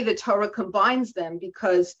a way the Torah combines them,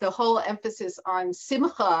 because the whole emphasis on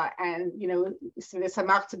simcha and,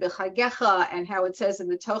 v'samachta b'chagecha, and how it says in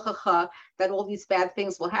the Tochacha that all these bad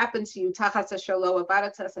things will happen to you. Tachas asher lo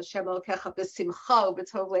avadatas Hashem Elokecha b'simcha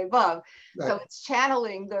b'tov levav. So it's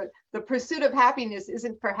channeling the pursuit of happiness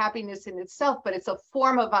isn't for happiness in itself, but it's a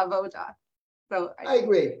form of avodah. So I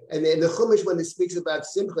agree. And in the Chumash, when it speaks about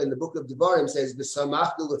simcha in the book of Devarim, says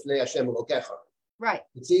v'samachta l'fnei Hashem Elokecha. Right.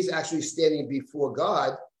 He's actually standing before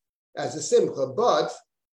God as a simcha, but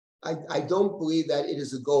I don't believe that it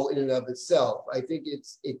is a goal in and of itself. I think it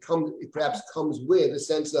perhaps comes with a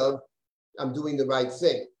sense of I'm doing the right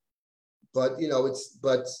thing, but in the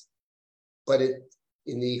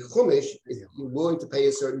Chumash, you're willing to pay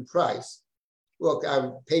a certain price. Look,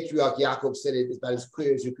 our patriarch Yaakov said it about as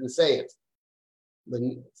clear as you can say it.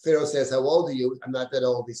 When Pharaoh says, "How old are you?" I'm not that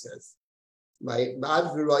old, he says. My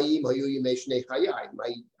life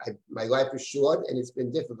is short and it's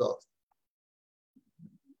been difficult.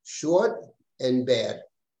 Short and bad.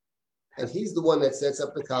 And he's the one that sets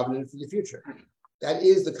up the covenant for the future. That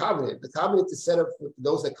is the covenant. The covenant is set up for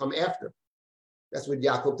those that come after. That's what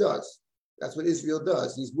Yaakov does. That's what Israel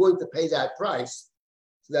does. He's willing to pay that price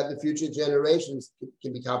so that the future generations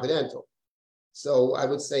can be confidential. So I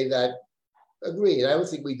would say that, agreed. I don't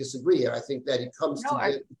think we disagree here. I think that it comes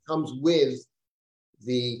with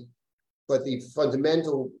the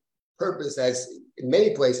fundamental purpose, as in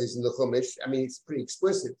many places in the Chumash, I mean, it's pretty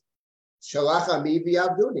explicit. Shalach ami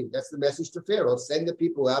v'yavduni. That's the message to Pharaoh. Send the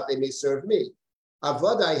people out, they may serve me.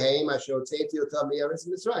 Avadai asher hotzeiti otam me'eretz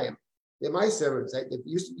Mitzrayim. They're my servants. They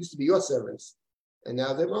used to be your servants, and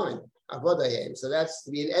now they're mine. Avadai. So that's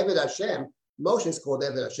to be an Eved Hashem. Moshe is called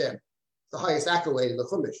Eved Hashem, the highest accolade in the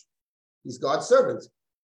Chumash. He's God's servant.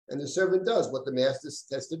 And the servant does what the master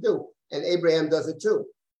has to do. And Abraham does it too.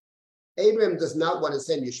 Abraham does not want to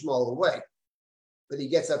send Yishmael away, but he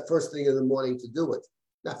gets up first thing in the morning to do it.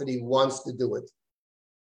 Not that he wants to do it.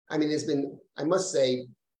 I mean, I must say,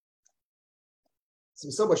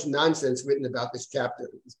 there's so much nonsense written about this chapter.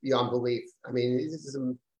 It's beyond belief. I mean,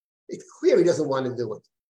 it's clear he doesn't want to do it.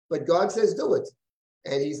 But God says do it.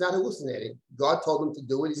 And he's not hallucinating. God told him to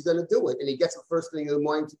do it. He's going to do it. And he gets up first thing in the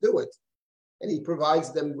morning to do it. And he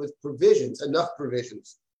provides them with provisions, enough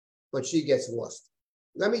provisions. But she gets lost.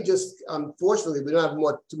 Let me just, unfortunately, we don't have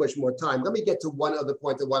too much more time. Let me get to one other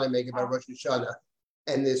point I want to make about Rosh Hashanah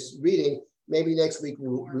and this reading. Maybe next week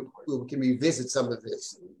we can revisit some of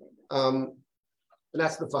this. And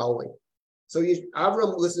that's the following. So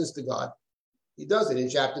Avram listens to God. He does it in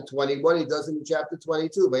chapter 21. He does it in chapter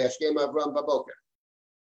 22. Vayashkem Avram baboker.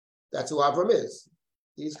 That's who Avram is.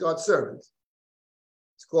 He's God's servant.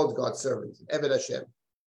 It's called God's servant, Eved Hashem.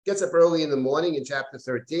 Gets up early in the morning in chapter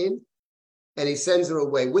 13, and he sends her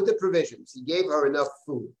away with the provisions. He gave her enough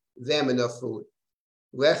food, them enough food.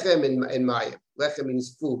 Lechem and mayim. Lechem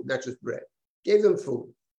means food, not just bread. Gave them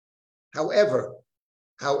food. However,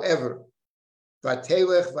 vatelech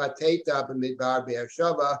vateta b'midbar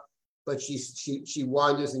be'ershava, but she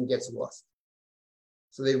wanders and gets lost.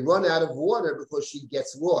 So they run out of water because she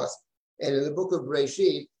gets lost. And in the book of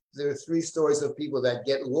Bereshit, there are 3 stories of people that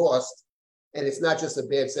get lost, and it's not just a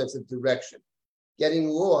bad sense of direction. Getting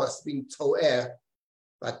lost, being to'eh,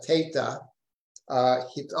 vateta,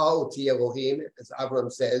 hit'a'oti Elohim, as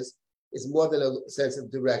Avram says, is more than a sense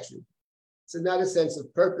of direction. It's not a sense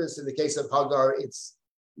of purpose. In the case of Hagar, it's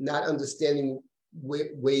not understanding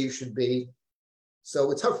where you should be.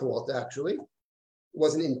 So it's her fault, actually. It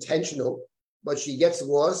wasn't intentional, but she gets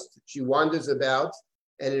lost. She wanders about.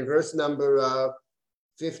 And in verse number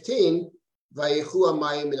 15, Vayechu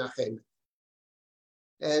hamayim minachem.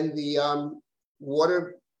 And the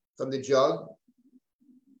water from the jug,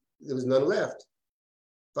 there was none left.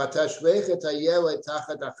 Vatashvech et hayeled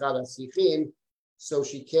tachat achad hasichim. So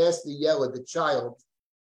she cast the yeled, the child.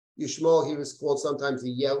 Yishmael here is called sometimes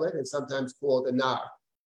the yeled and sometimes called a nar.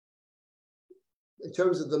 In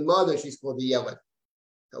terms of the mother, she's called the yeled.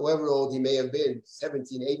 However old he may have been,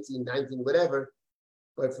 17, 18, 19, whatever.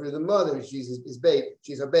 But for the mother, she's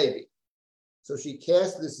her baby. So she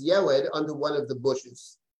cast this yeled under one of the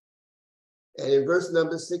bushes. And in verse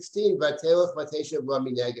number 16, Vatelach Vatesha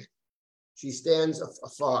Ramineged, she stands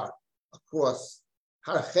afar, across.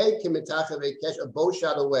 Harchet Kimitacha Vekesh, a bow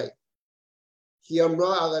shot away. Ki amra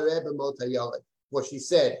ala Rebbe mot hayaled. What she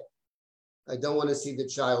said, I don't want to see the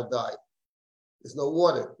child die. There's no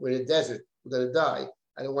water. We're in a desert. We're going to die.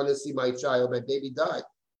 I don't want to see my child, my baby die.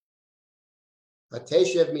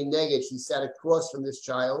 Vateshev mineged, she sat across from this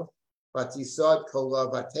child. Vatisad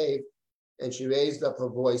kola vatev, and she raised up her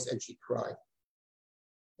voice and she cried.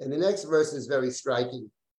 And the next verse is very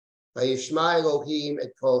striking. Vayishma Elohim et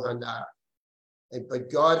kol hanar.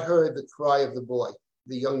 But God heard the cry of the boy,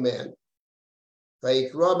 the young man.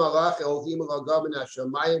 Vayikra malach Elohim l'Hagar min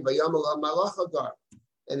hashamayim vayamar malach Hagar.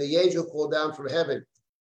 And the angel called down from heaven.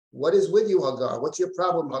 What is with you, Hagar? What's your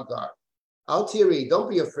problem, Hagar? Al tiri, don't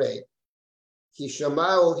be afraid. Ki shama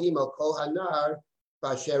Elohim al kol hanar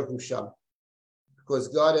ba'asher hu sham. Because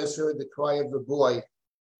God has heard the cry of the boy,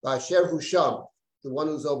 ba'asher hu sham, the one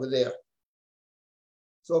who's over there.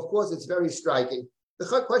 So, of course, it's very striking.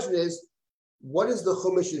 The question is, what is the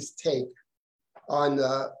Chumash's take on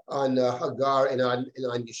Hagar and on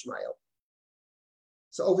Yishmael?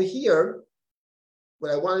 So over here,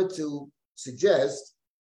 what I wanted to suggest,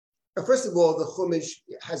 first of all, the Chumash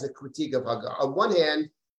has a critique of Hagar. On one hand,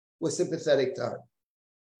 we're sympathetic to her.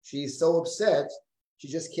 She's so upset, she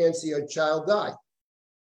just can't see her child die.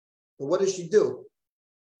 But what does she do?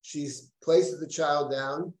 She places the child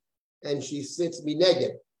down and she sits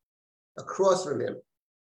mineged, across from him.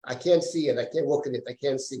 I can't see it. I can't look at it. I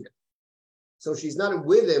can't see it. So she's not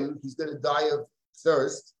with him. He's going to die of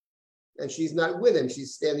thirst. And she's not with him.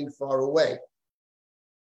 She's standing far away.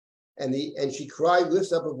 And she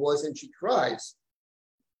lifts up her voice and she cries.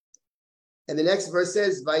 And the next verse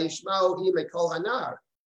says, Vayishma Elohim et kol hanar.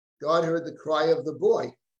 God heard the cry of the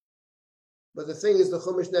boy. But the thing is, the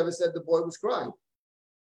Chumash never said the boy was crying. It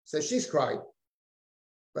says she's crying.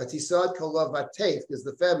 But he saw it kol vatev, because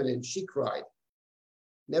the feminine, she cried.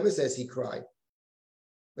 Never says he cried.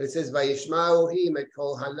 But it says, Vayishma Elohim et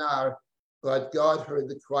kol hanar, but God heard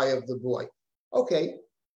the cry of the boy. Okay,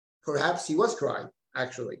 perhaps he was crying,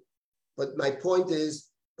 actually. But my point is,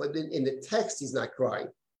 but in the text, he's not crying.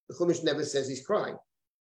 The Chumash never says he's crying.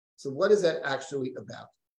 So what is that actually about?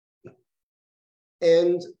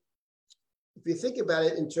 And if you think about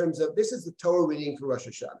it in terms of, this is the Torah reading for Rosh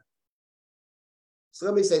Hashana. So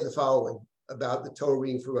let me say the following about the Torah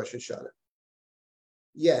reading for Rosh Hashana.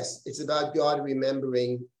 Yes, it's about God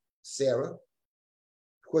remembering Sarah.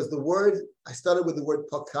 Because the word, I started with the word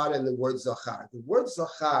pakad and the word zachar. The word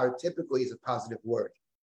zachar typically is a positive word.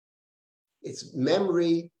 It's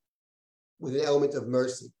memory with an element of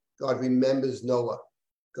mercy. God remembers Noah.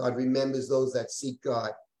 God remembers those that seek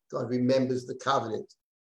God. God remembers the covenant.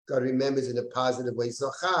 God remembers in a positive way.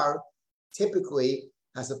 Zachar typically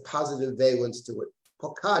has a positive valence to it.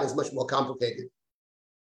 Pakad is much more complicated.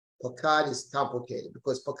 Pakad is complicated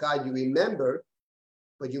because pakad you remember,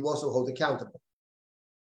 but you also hold accountable.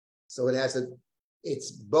 So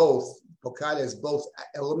it's both. Pakad has both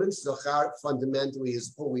elements. Zachar fundamentally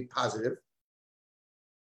is fully positive.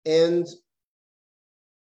 And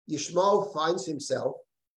Yishmael finds himself,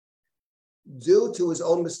 due to his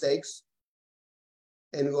own mistakes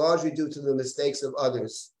and largely due to the mistakes of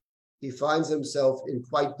others, he finds himself in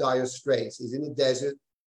quite dire straits. He's in the desert,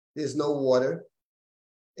 there's no water,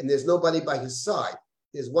 and there's nobody by his side.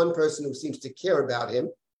 There's one person who seems to care about him.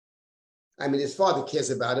 I mean, his father cares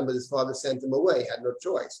about him, but his father sent him away, had no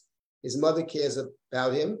choice. His mother cares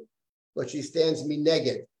about him, but she stands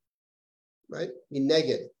mineged, right?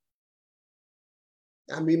 Mineged.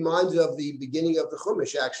 I'm reminded of the beginning of the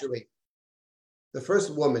Chumash, actually. The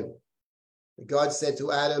first woman, God said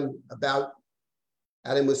to Adam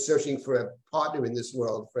Adam was searching for a partner in this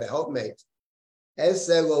world, for a helpmate.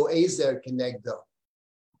 Eser lo ezer kenegdo.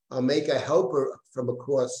 I'll make a helper from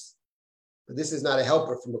across. But this is not a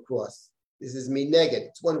helper from across. This is mineged.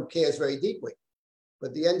 It's one who cares very deeply. But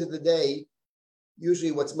at the end of the day,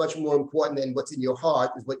 usually what's much more important than what's in your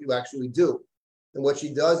heart is what you actually do. And what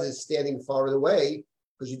she does is standing far away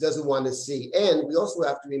because she doesn't want to see. And we also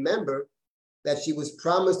have to remember that she was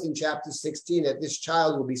promised in chapter 16 that this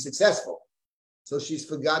child will be successful. So she's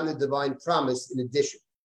forgotten the divine promise in addition.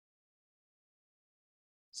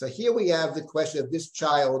 So here we have the question of this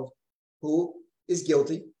child who is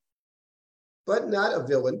guilty, but not a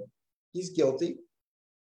villain. He's guilty.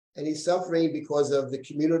 And he's suffering because of the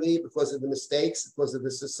community, because of the mistakes, because of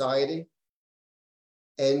the society.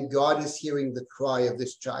 And God is hearing the cry of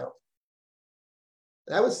this child.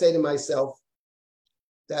 And I would say to myself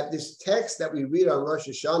that this text that we read on Rosh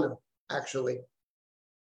Hashana, actually,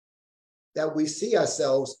 that we see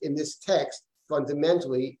ourselves in this text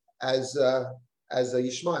fundamentally as a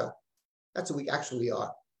Yishmael. That's what we actually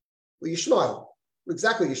are. We're Yishmael. We're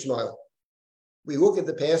exactly Yishmael. We look at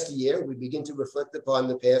the past year. We begin to reflect upon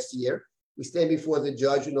the past year. We stand before the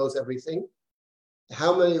judge who knows everything.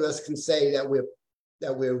 How many of us can say that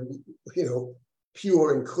we're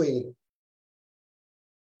pure and clean?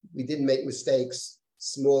 We didn't make mistakes,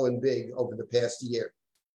 small and big, over the past year.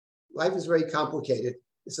 Life is very complicated.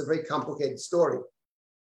 It's a very complicated story.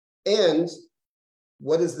 And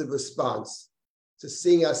what is the response to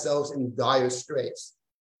seeing ourselves in dire straits?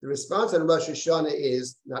 The response on Rosh Hashanah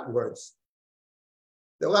is not words.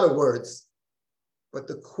 There are a lot of words, but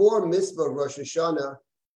the core mitzvah of Rosh Hashanah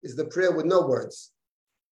is the prayer with no words.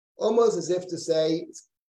 Almost as if to say,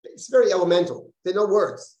 it's very elemental. There are no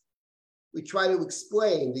words. We try to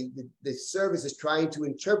explain, the service is trying to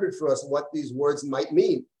interpret for us what these words might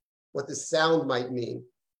mean, what the sound might mean,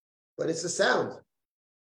 but it's a sound.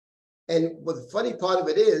 And what the funny part of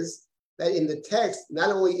it is that in the text, not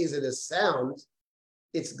only is it a sound,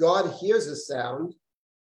 it's God hears a sound,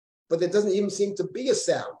 but there doesn't even seem to be a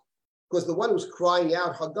sound, because the one who's crying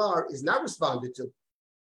out, Hagar, is not responded to.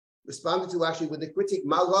 Responded to actually with the critique,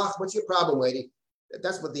 Malach, what's your problem, lady?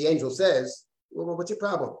 That's what the angel says. Well, what's your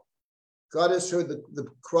problem? God has heard the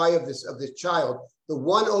cry of this child, the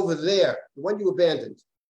one over there, the one you abandoned.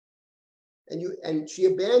 And she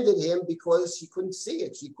abandoned him because she couldn't see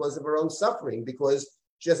it, because of her own suffering, because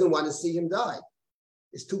she doesn't want to see him die.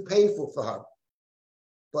 It's too painful for her.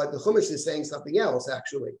 But the Chumash is saying something else,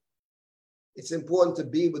 actually. It's important to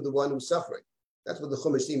be with the one who's suffering. That's what the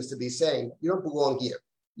Chumash seems to be saying. You don't belong here.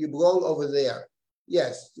 You belong over there.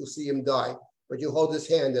 Yes, you'll see him die, but you hold his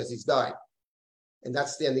hand as he's dying. And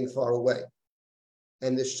that's standing far away.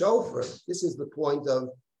 And the shofar, this is the point of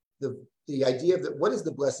the idea of what is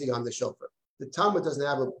the blessing on the shofar? The Talmud doesn't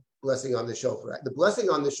have a blessing on the shofar. The blessing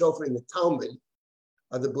on the shofar in the Talmud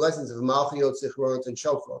are the blessings of Malchiot, Zichronot, and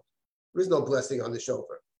shofar. There is no blessing on the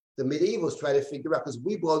shofar. The medievals try to figure out, because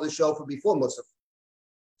we blow the shofar before Musaf.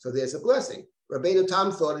 So there's a blessing. Rabbeinu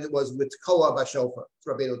Tam thought it was with Koah b'shofar. It's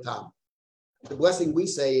Rabbeinu Tam. The blessing we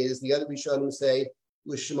say is, the other Rishonim say,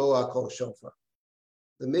 L'shmoa kol shofar.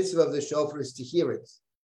 The mitzvah of the shofar is to hear it,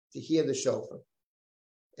 to hear the shofar.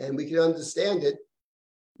 And we can understand it.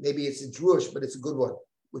 Maybe it's a drush, but it's a good one,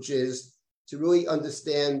 which is to really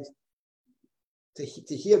understand, to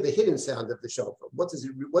hear the hidden sound of the shofar. What does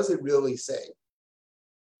it really say?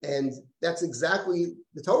 And that's exactly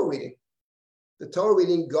the Torah reading. The Torah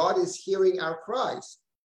reading, God is hearing our cries,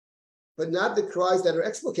 but not the cries that are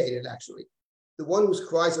explicated, actually. The one whose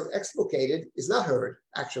cries are explicated is not heard,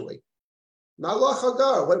 actually. Malach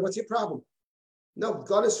Hagar, what's your problem? No,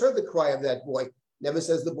 God has heard the cry of that boy. Never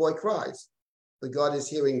says the boy cries, but God is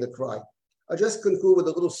hearing the cry. I'll just conclude with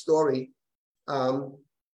a little story.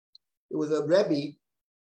 It was a Rebbe,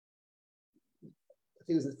 I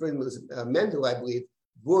think his name was Mendel, I believe,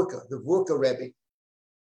 the Vurka Rebbe.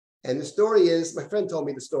 And the story is, my friend told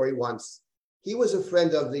me the story once. He was a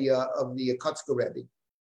friend of the Kotzker Rebbe.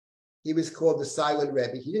 He was called the Silent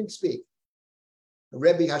Rebbe. He didn't speak. A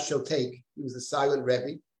Rebbe Hashotek. He was the Silent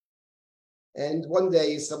Rebbe. And one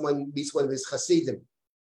day someone meets one of his Hasidim.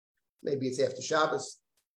 Maybe it's after Shabbos.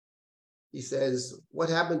 He says, what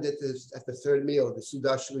happened at the third meal, the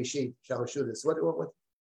Sudah Shlishi, Shalashudas?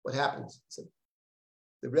 What happened? So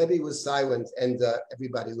the Rebbe was silent and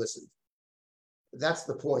everybody listened. That's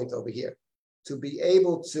the point over here. To be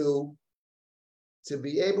able to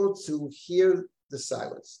hear the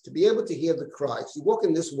silence, to be able to hear the cries. You walk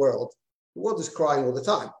in this world, the world is crying all the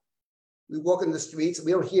time. We walk in the streets and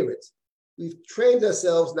we don't hear it. We've trained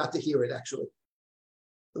ourselves not to hear it, actually.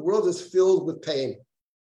 The world is filled with pain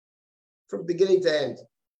from beginning to end.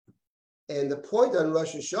 And the point on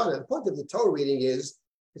Rosh Hashanah, the point of the Torah reading is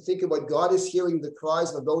to think about God is hearing the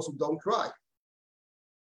cries of those who don't cry.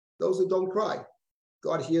 Those who don't cry.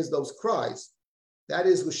 God hears those cries. That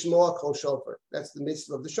is L'shmoa kol shofar. That's the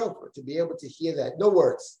mitzvah of the shofar, to be able to hear that. No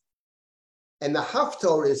words. And the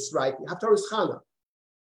Haftarah is striking. Haftarah is Chana,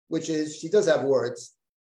 which is, she does have words,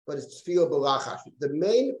 but it's tefillah b'lachash. The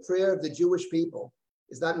main prayer of the Jewish people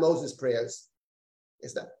is not Moses' prayers.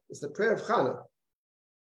 It's the prayer of Chana,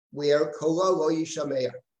 where kola lo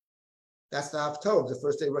yishameir. That's the Haftarah of the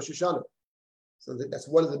first day of Rosh Hashanah. So that's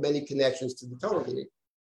one of the many connections to the Torah reading.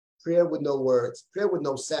 Prayer with no words, prayer with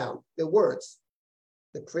no sound. They're words.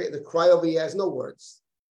 The cry over here has no words.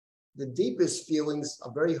 The deepest feelings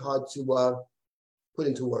are very hard to put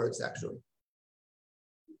into words, actually.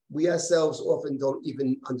 We ourselves often don't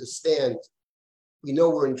even understand. We know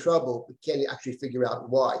we're in trouble, but can't actually figure out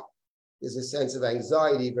why. There's a sense of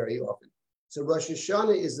anxiety very often. So Rosh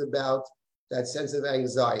Hashanah is about that sense of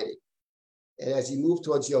anxiety. And as you move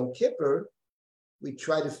towards Yom Kippur, we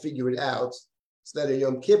try to figure it out so that in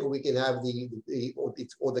Yom Kippur we can have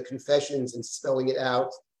the confessions and spelling it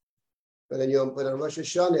out. But on Rosh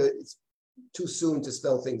Hashanah, it's too soon to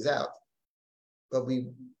spell things out. but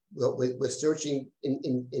we're searching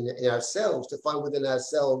in ourselves to find within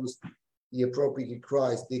ourselves the appropriate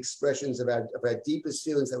cries, the expressions of our deepest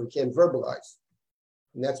feelings that we can't verbalize.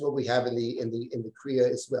 And that's what we have in the Kriya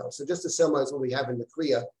as well. So just to summarize what we have in the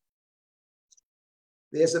Kriya,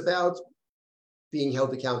 there's about being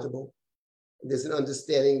held accountable. There's an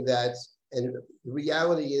understanding that, and the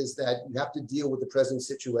reality is that you have to deal with the present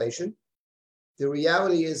situation. The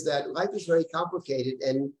reality is that life is very complicated,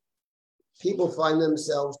 and people find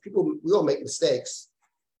themselves, we all make mistakes,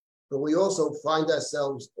 but we also find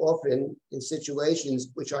ourselves often in situations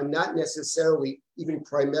which are not necessarily even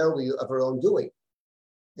primarily of our own doing.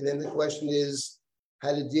 And then the question is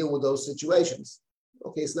how to deal with those situations.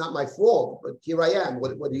 Okay, it's not my fault, but here I am.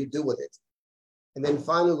 What do you do with it? And then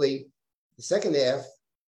finally, the second half,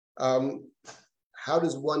 how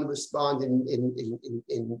does one respond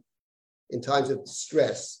in times of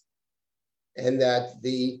distress? And that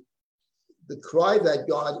the cry that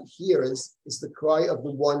God hears is the cry of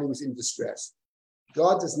the one who's in distress.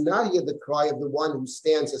 God does not hear the cry of the one who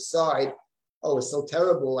stands aside. Oh, it's so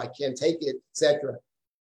terrible, I can't take it, etc.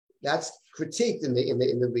 That's critiqued in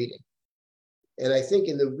the reading. And I think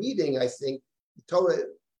in the reading, the Torah,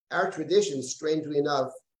 our tradition, strangely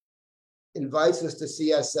enough, invites us to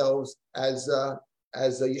see ourselves as a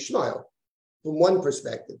Yishmael from one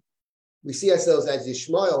perspective. We see ourselves as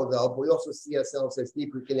Yishmael, though, but we also see ourselves as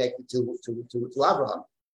deeply connected to Abraham.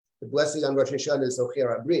 The blessing on Rosh Hashana is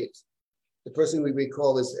Zocher Abrit. The person we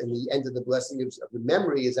recall is, in the end of the blessing of the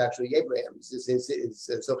memory, is actually Abraham.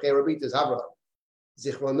 Zocher Abrit is Abraham,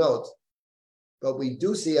 Zichronot. But we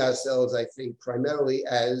do see ourselves, I think, primarily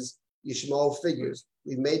as Yishmael figures.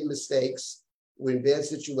 We've made mistakes. We're in bad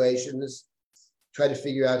situations. Try to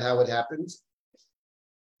figure out how it happened.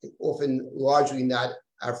 Often, largely not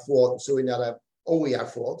our fault, so not only our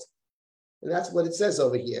fault. And that's what it says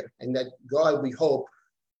over here. And that God, we hope,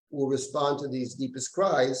 will respond to these deepest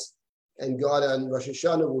cries. And God on Rosh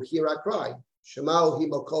Hashana will hear our cry. Shema'u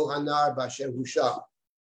himo kol hanar b'asher husham.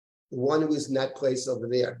 The one who is in that place over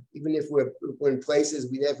there. Even if we're in places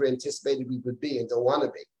we never anticipated we would be and don't want to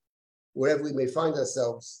be. Wherever we may find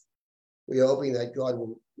ourselves, we're hoping that God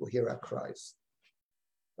will hear our cries.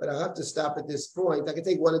 But I'll have to stop at this point. I can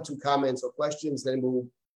take one or two comments or questions, then we'll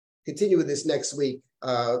continue with this next week,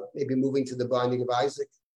 maybe moving to the binding of Isaac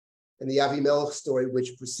and the Avimelech story,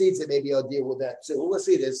 which precedes it. Maybe I'll deal with that too. We'll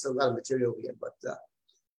see. There's a lot of material here, but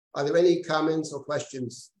are there any comments or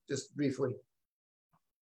questions, just briefly?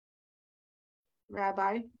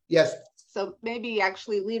 Rabbi? Yes. So maybe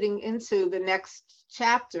actually leading into the next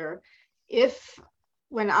chapter,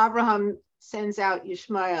 when Abraham sends out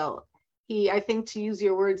Yishmael, he, I think to use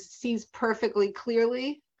your words, sees perfectly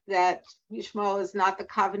clearly that Yishmael is not the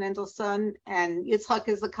covenantal son and Yitzchak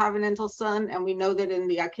is the covenantal son. And we know that in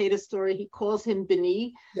the Akedah story, he calls him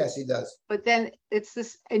Beni. Yes, he does. But then it's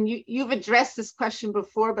this, and you've addressed this question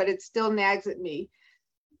before, but it still nags at me.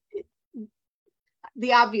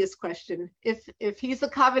 The obvious question, if he's the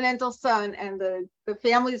covenantal son and the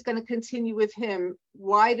family is going to continue with him,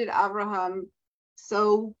 why did Abraham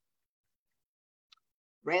so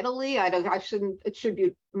readily, I shouldn't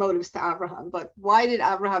attribute motives to Abraham, but why did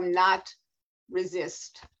Abraham not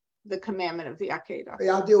resist the commandment of the Akedah? Hey,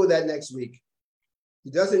 I'll deal with that next week.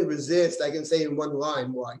 He doesn't resist, I can say in one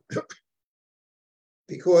line why.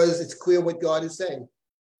 Because it's clear what God is saying.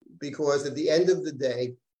 Because at the end of the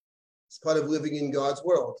day, it's part of living in God's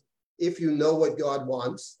world. If you know what God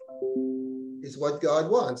wants, it's what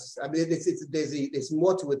God wants. I mean, there's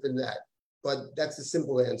more to it than that, but that's the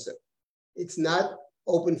simple answer. It's not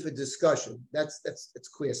open for discussion. That's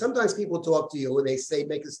clear. Sometimes people talk to you and they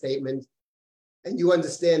make a statement, and you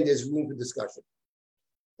understand there's room for discussion.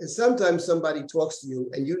 And sometimes somebody talks to you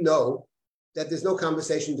and you know that there's no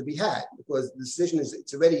conversation to be had because the decision it's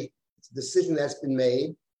a decision that's been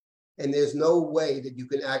made. And there's no way that you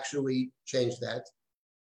can actually change that.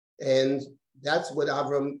 And that's what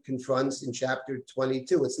Avram confronts in chapter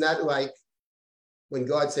 22. It's not like when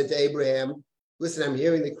God said to Abraham, listen, I'm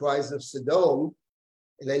hearing the cries of Sodom,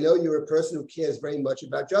 and I know you're a person who cares very much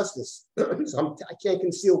about justice. So I can't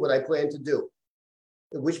conceal what I plan to do.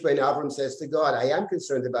 At which point Avram says to God, I am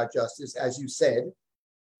concerned about justice, as you said,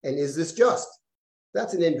 and is this just?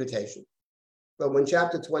 That's an invitation. But when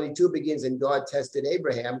chapter 22 begins and God tested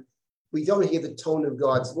Abraham, we don't hear the tone of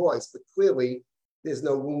God's voice, but clearly there's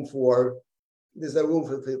no room for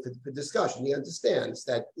discussion. He understands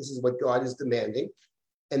that this is what God is demanding.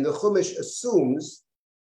 And the Chumash assumes,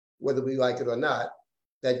 whether we like it or not,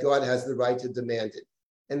 that God has the right to demand it.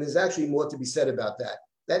 And there's actually more to be said about that.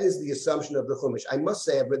 That is the assumption of the Chumash. I must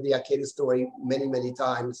say, I've read the Akedah story many, many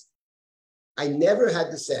times. I never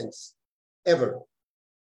had the sense ever,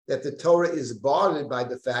 that the Torah is bothered by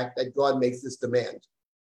the fact that God makes this demand.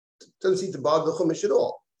 It doesn't seem to bother the Chumash at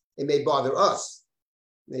all. It may bother us.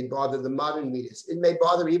 It may bother the modern readers. It may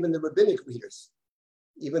bother even the rabbinic readers,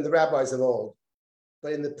 even the rabbis of old.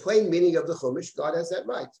 But in the plain meaning of the Chumash, God has that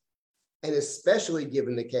right. And especially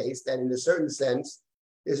given the case that in a certain sense,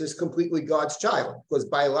 this is completely God's child, because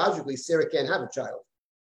biologically, Sarah can't have a child.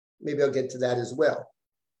 Maybe I'll get to that as well.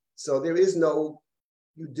 So there is no,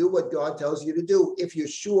 you do what God tells you to do if you're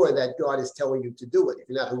sure that God is telling you to do it, if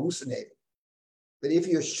you're not hallucinating. But if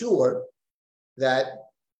you're sure that,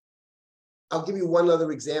 I'll give you one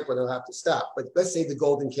other example and I'll have to stop. But let's say the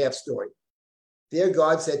golden calf story. There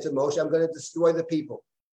God said to Moshe, I'm going to destroy the people.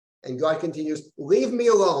 And God continues, leave me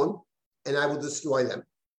alone and I will destroy them.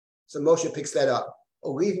 So Moshe picks that up.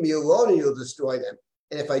 Oh, leave me alone and you'll destroy them.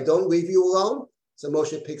 And if I don't leave you alone, so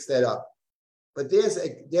Moshe picks that up. But there's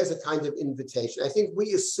a kind of invitation. I think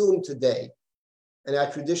we assume today, and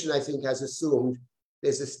our tradition, I think, has assumed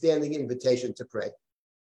there's a standing invitation to pray.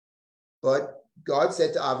 But God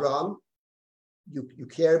said to Abraham, you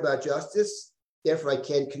care about justice, therefore I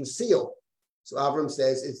can't conceal. So Abraham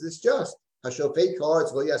says, is this just? God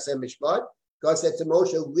said to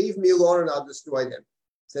Moshe, leave me alone and I'll destroy them.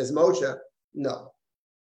 Says Moshe, no.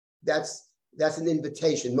 That's an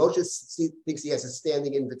invitation. Moshe thinks he has a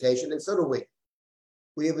standing invitation, and so do we.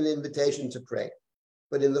 We have an invitation to pray.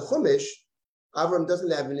 But in the Chumash, Avram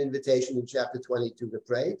doesn't have an invitation in chapter 22 to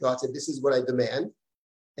pray. God said, this is what I demand.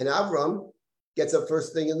 And Avram gets up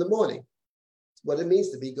first thing in the morning. It's what it means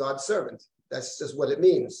to be God's servant. That's just what it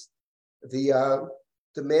means. The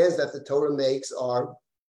demands that the Torah makes are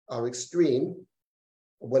extreme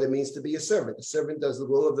of what it means to be a servant. A servant does the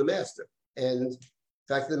will of the master. And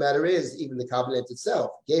the fact of the matter is, even the covenant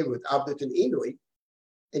itself gave with Abdut and Inui,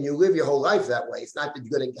 and you live your whole life that way. It's not that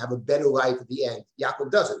you're going to have a better life at the end.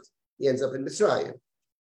 Yaakov doesn't. He ends up in Mitzrayim.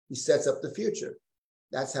 He sets up the future.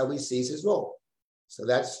 That's how he sees his role. So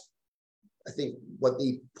that's, I think, what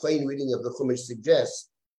the plain reading of the Chumash suggests,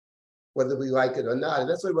 whether we like it or not. And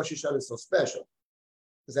that's why Rosh Hashanah is so special,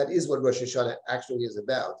 because that is what Rosh Hashanah actually is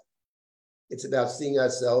about. It's about seeing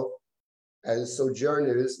ourselves as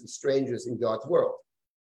sojourners and strangers in God's world,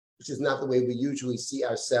 which is not the way we usually see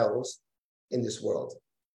ourselves in this world.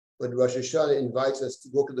 But Rosh Hashanah invites us to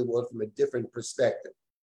look at the world from a different perspective,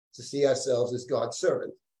 to see ourselves as God's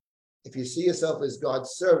servant. If you see yourself as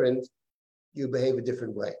God's servant, you behave a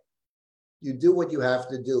different way. You do what you have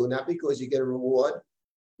to do, not because you get a reward,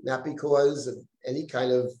 not because of any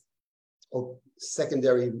kind of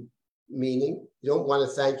secondary meaning. You don't want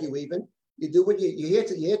to thank you even. You do what you're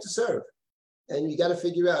here to serve. And you got to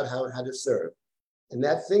figure out how to serve. And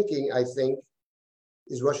that thinking, I think,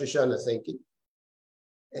 is Rosh Hashanah thinking.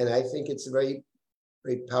 And I think it's a very,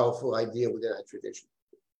 very powerful idea within our tradition.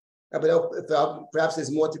 But perhaps there's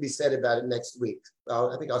more to be said about it next week.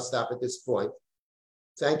 I think I'll stop at this point.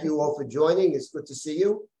 Thank you all for joining. It's good to see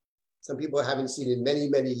you. Some people I haven't seen in many,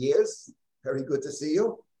 many years. Very good to see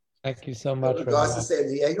you. Thank you so much. Regards to San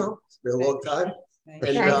Diego. It's been a long time. Thank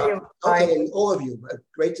you. Okay, and all of you,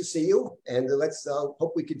 great to see you. And let's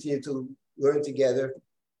hope we continue to learn together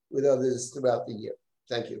with others throughout the year.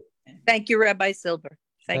 Thank you. Thank you, Rabbi Silber.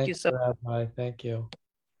 Thank you so much. Rabbi. Thank you.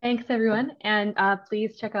 Thanks, everyone. And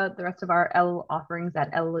please check out the rest of our El offerings at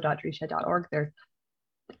el.drisha.org. There's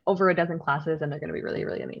over a dozen classes, and they're going to be really,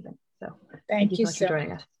 really amazing. So thank you so much for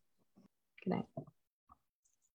joining us. Good night.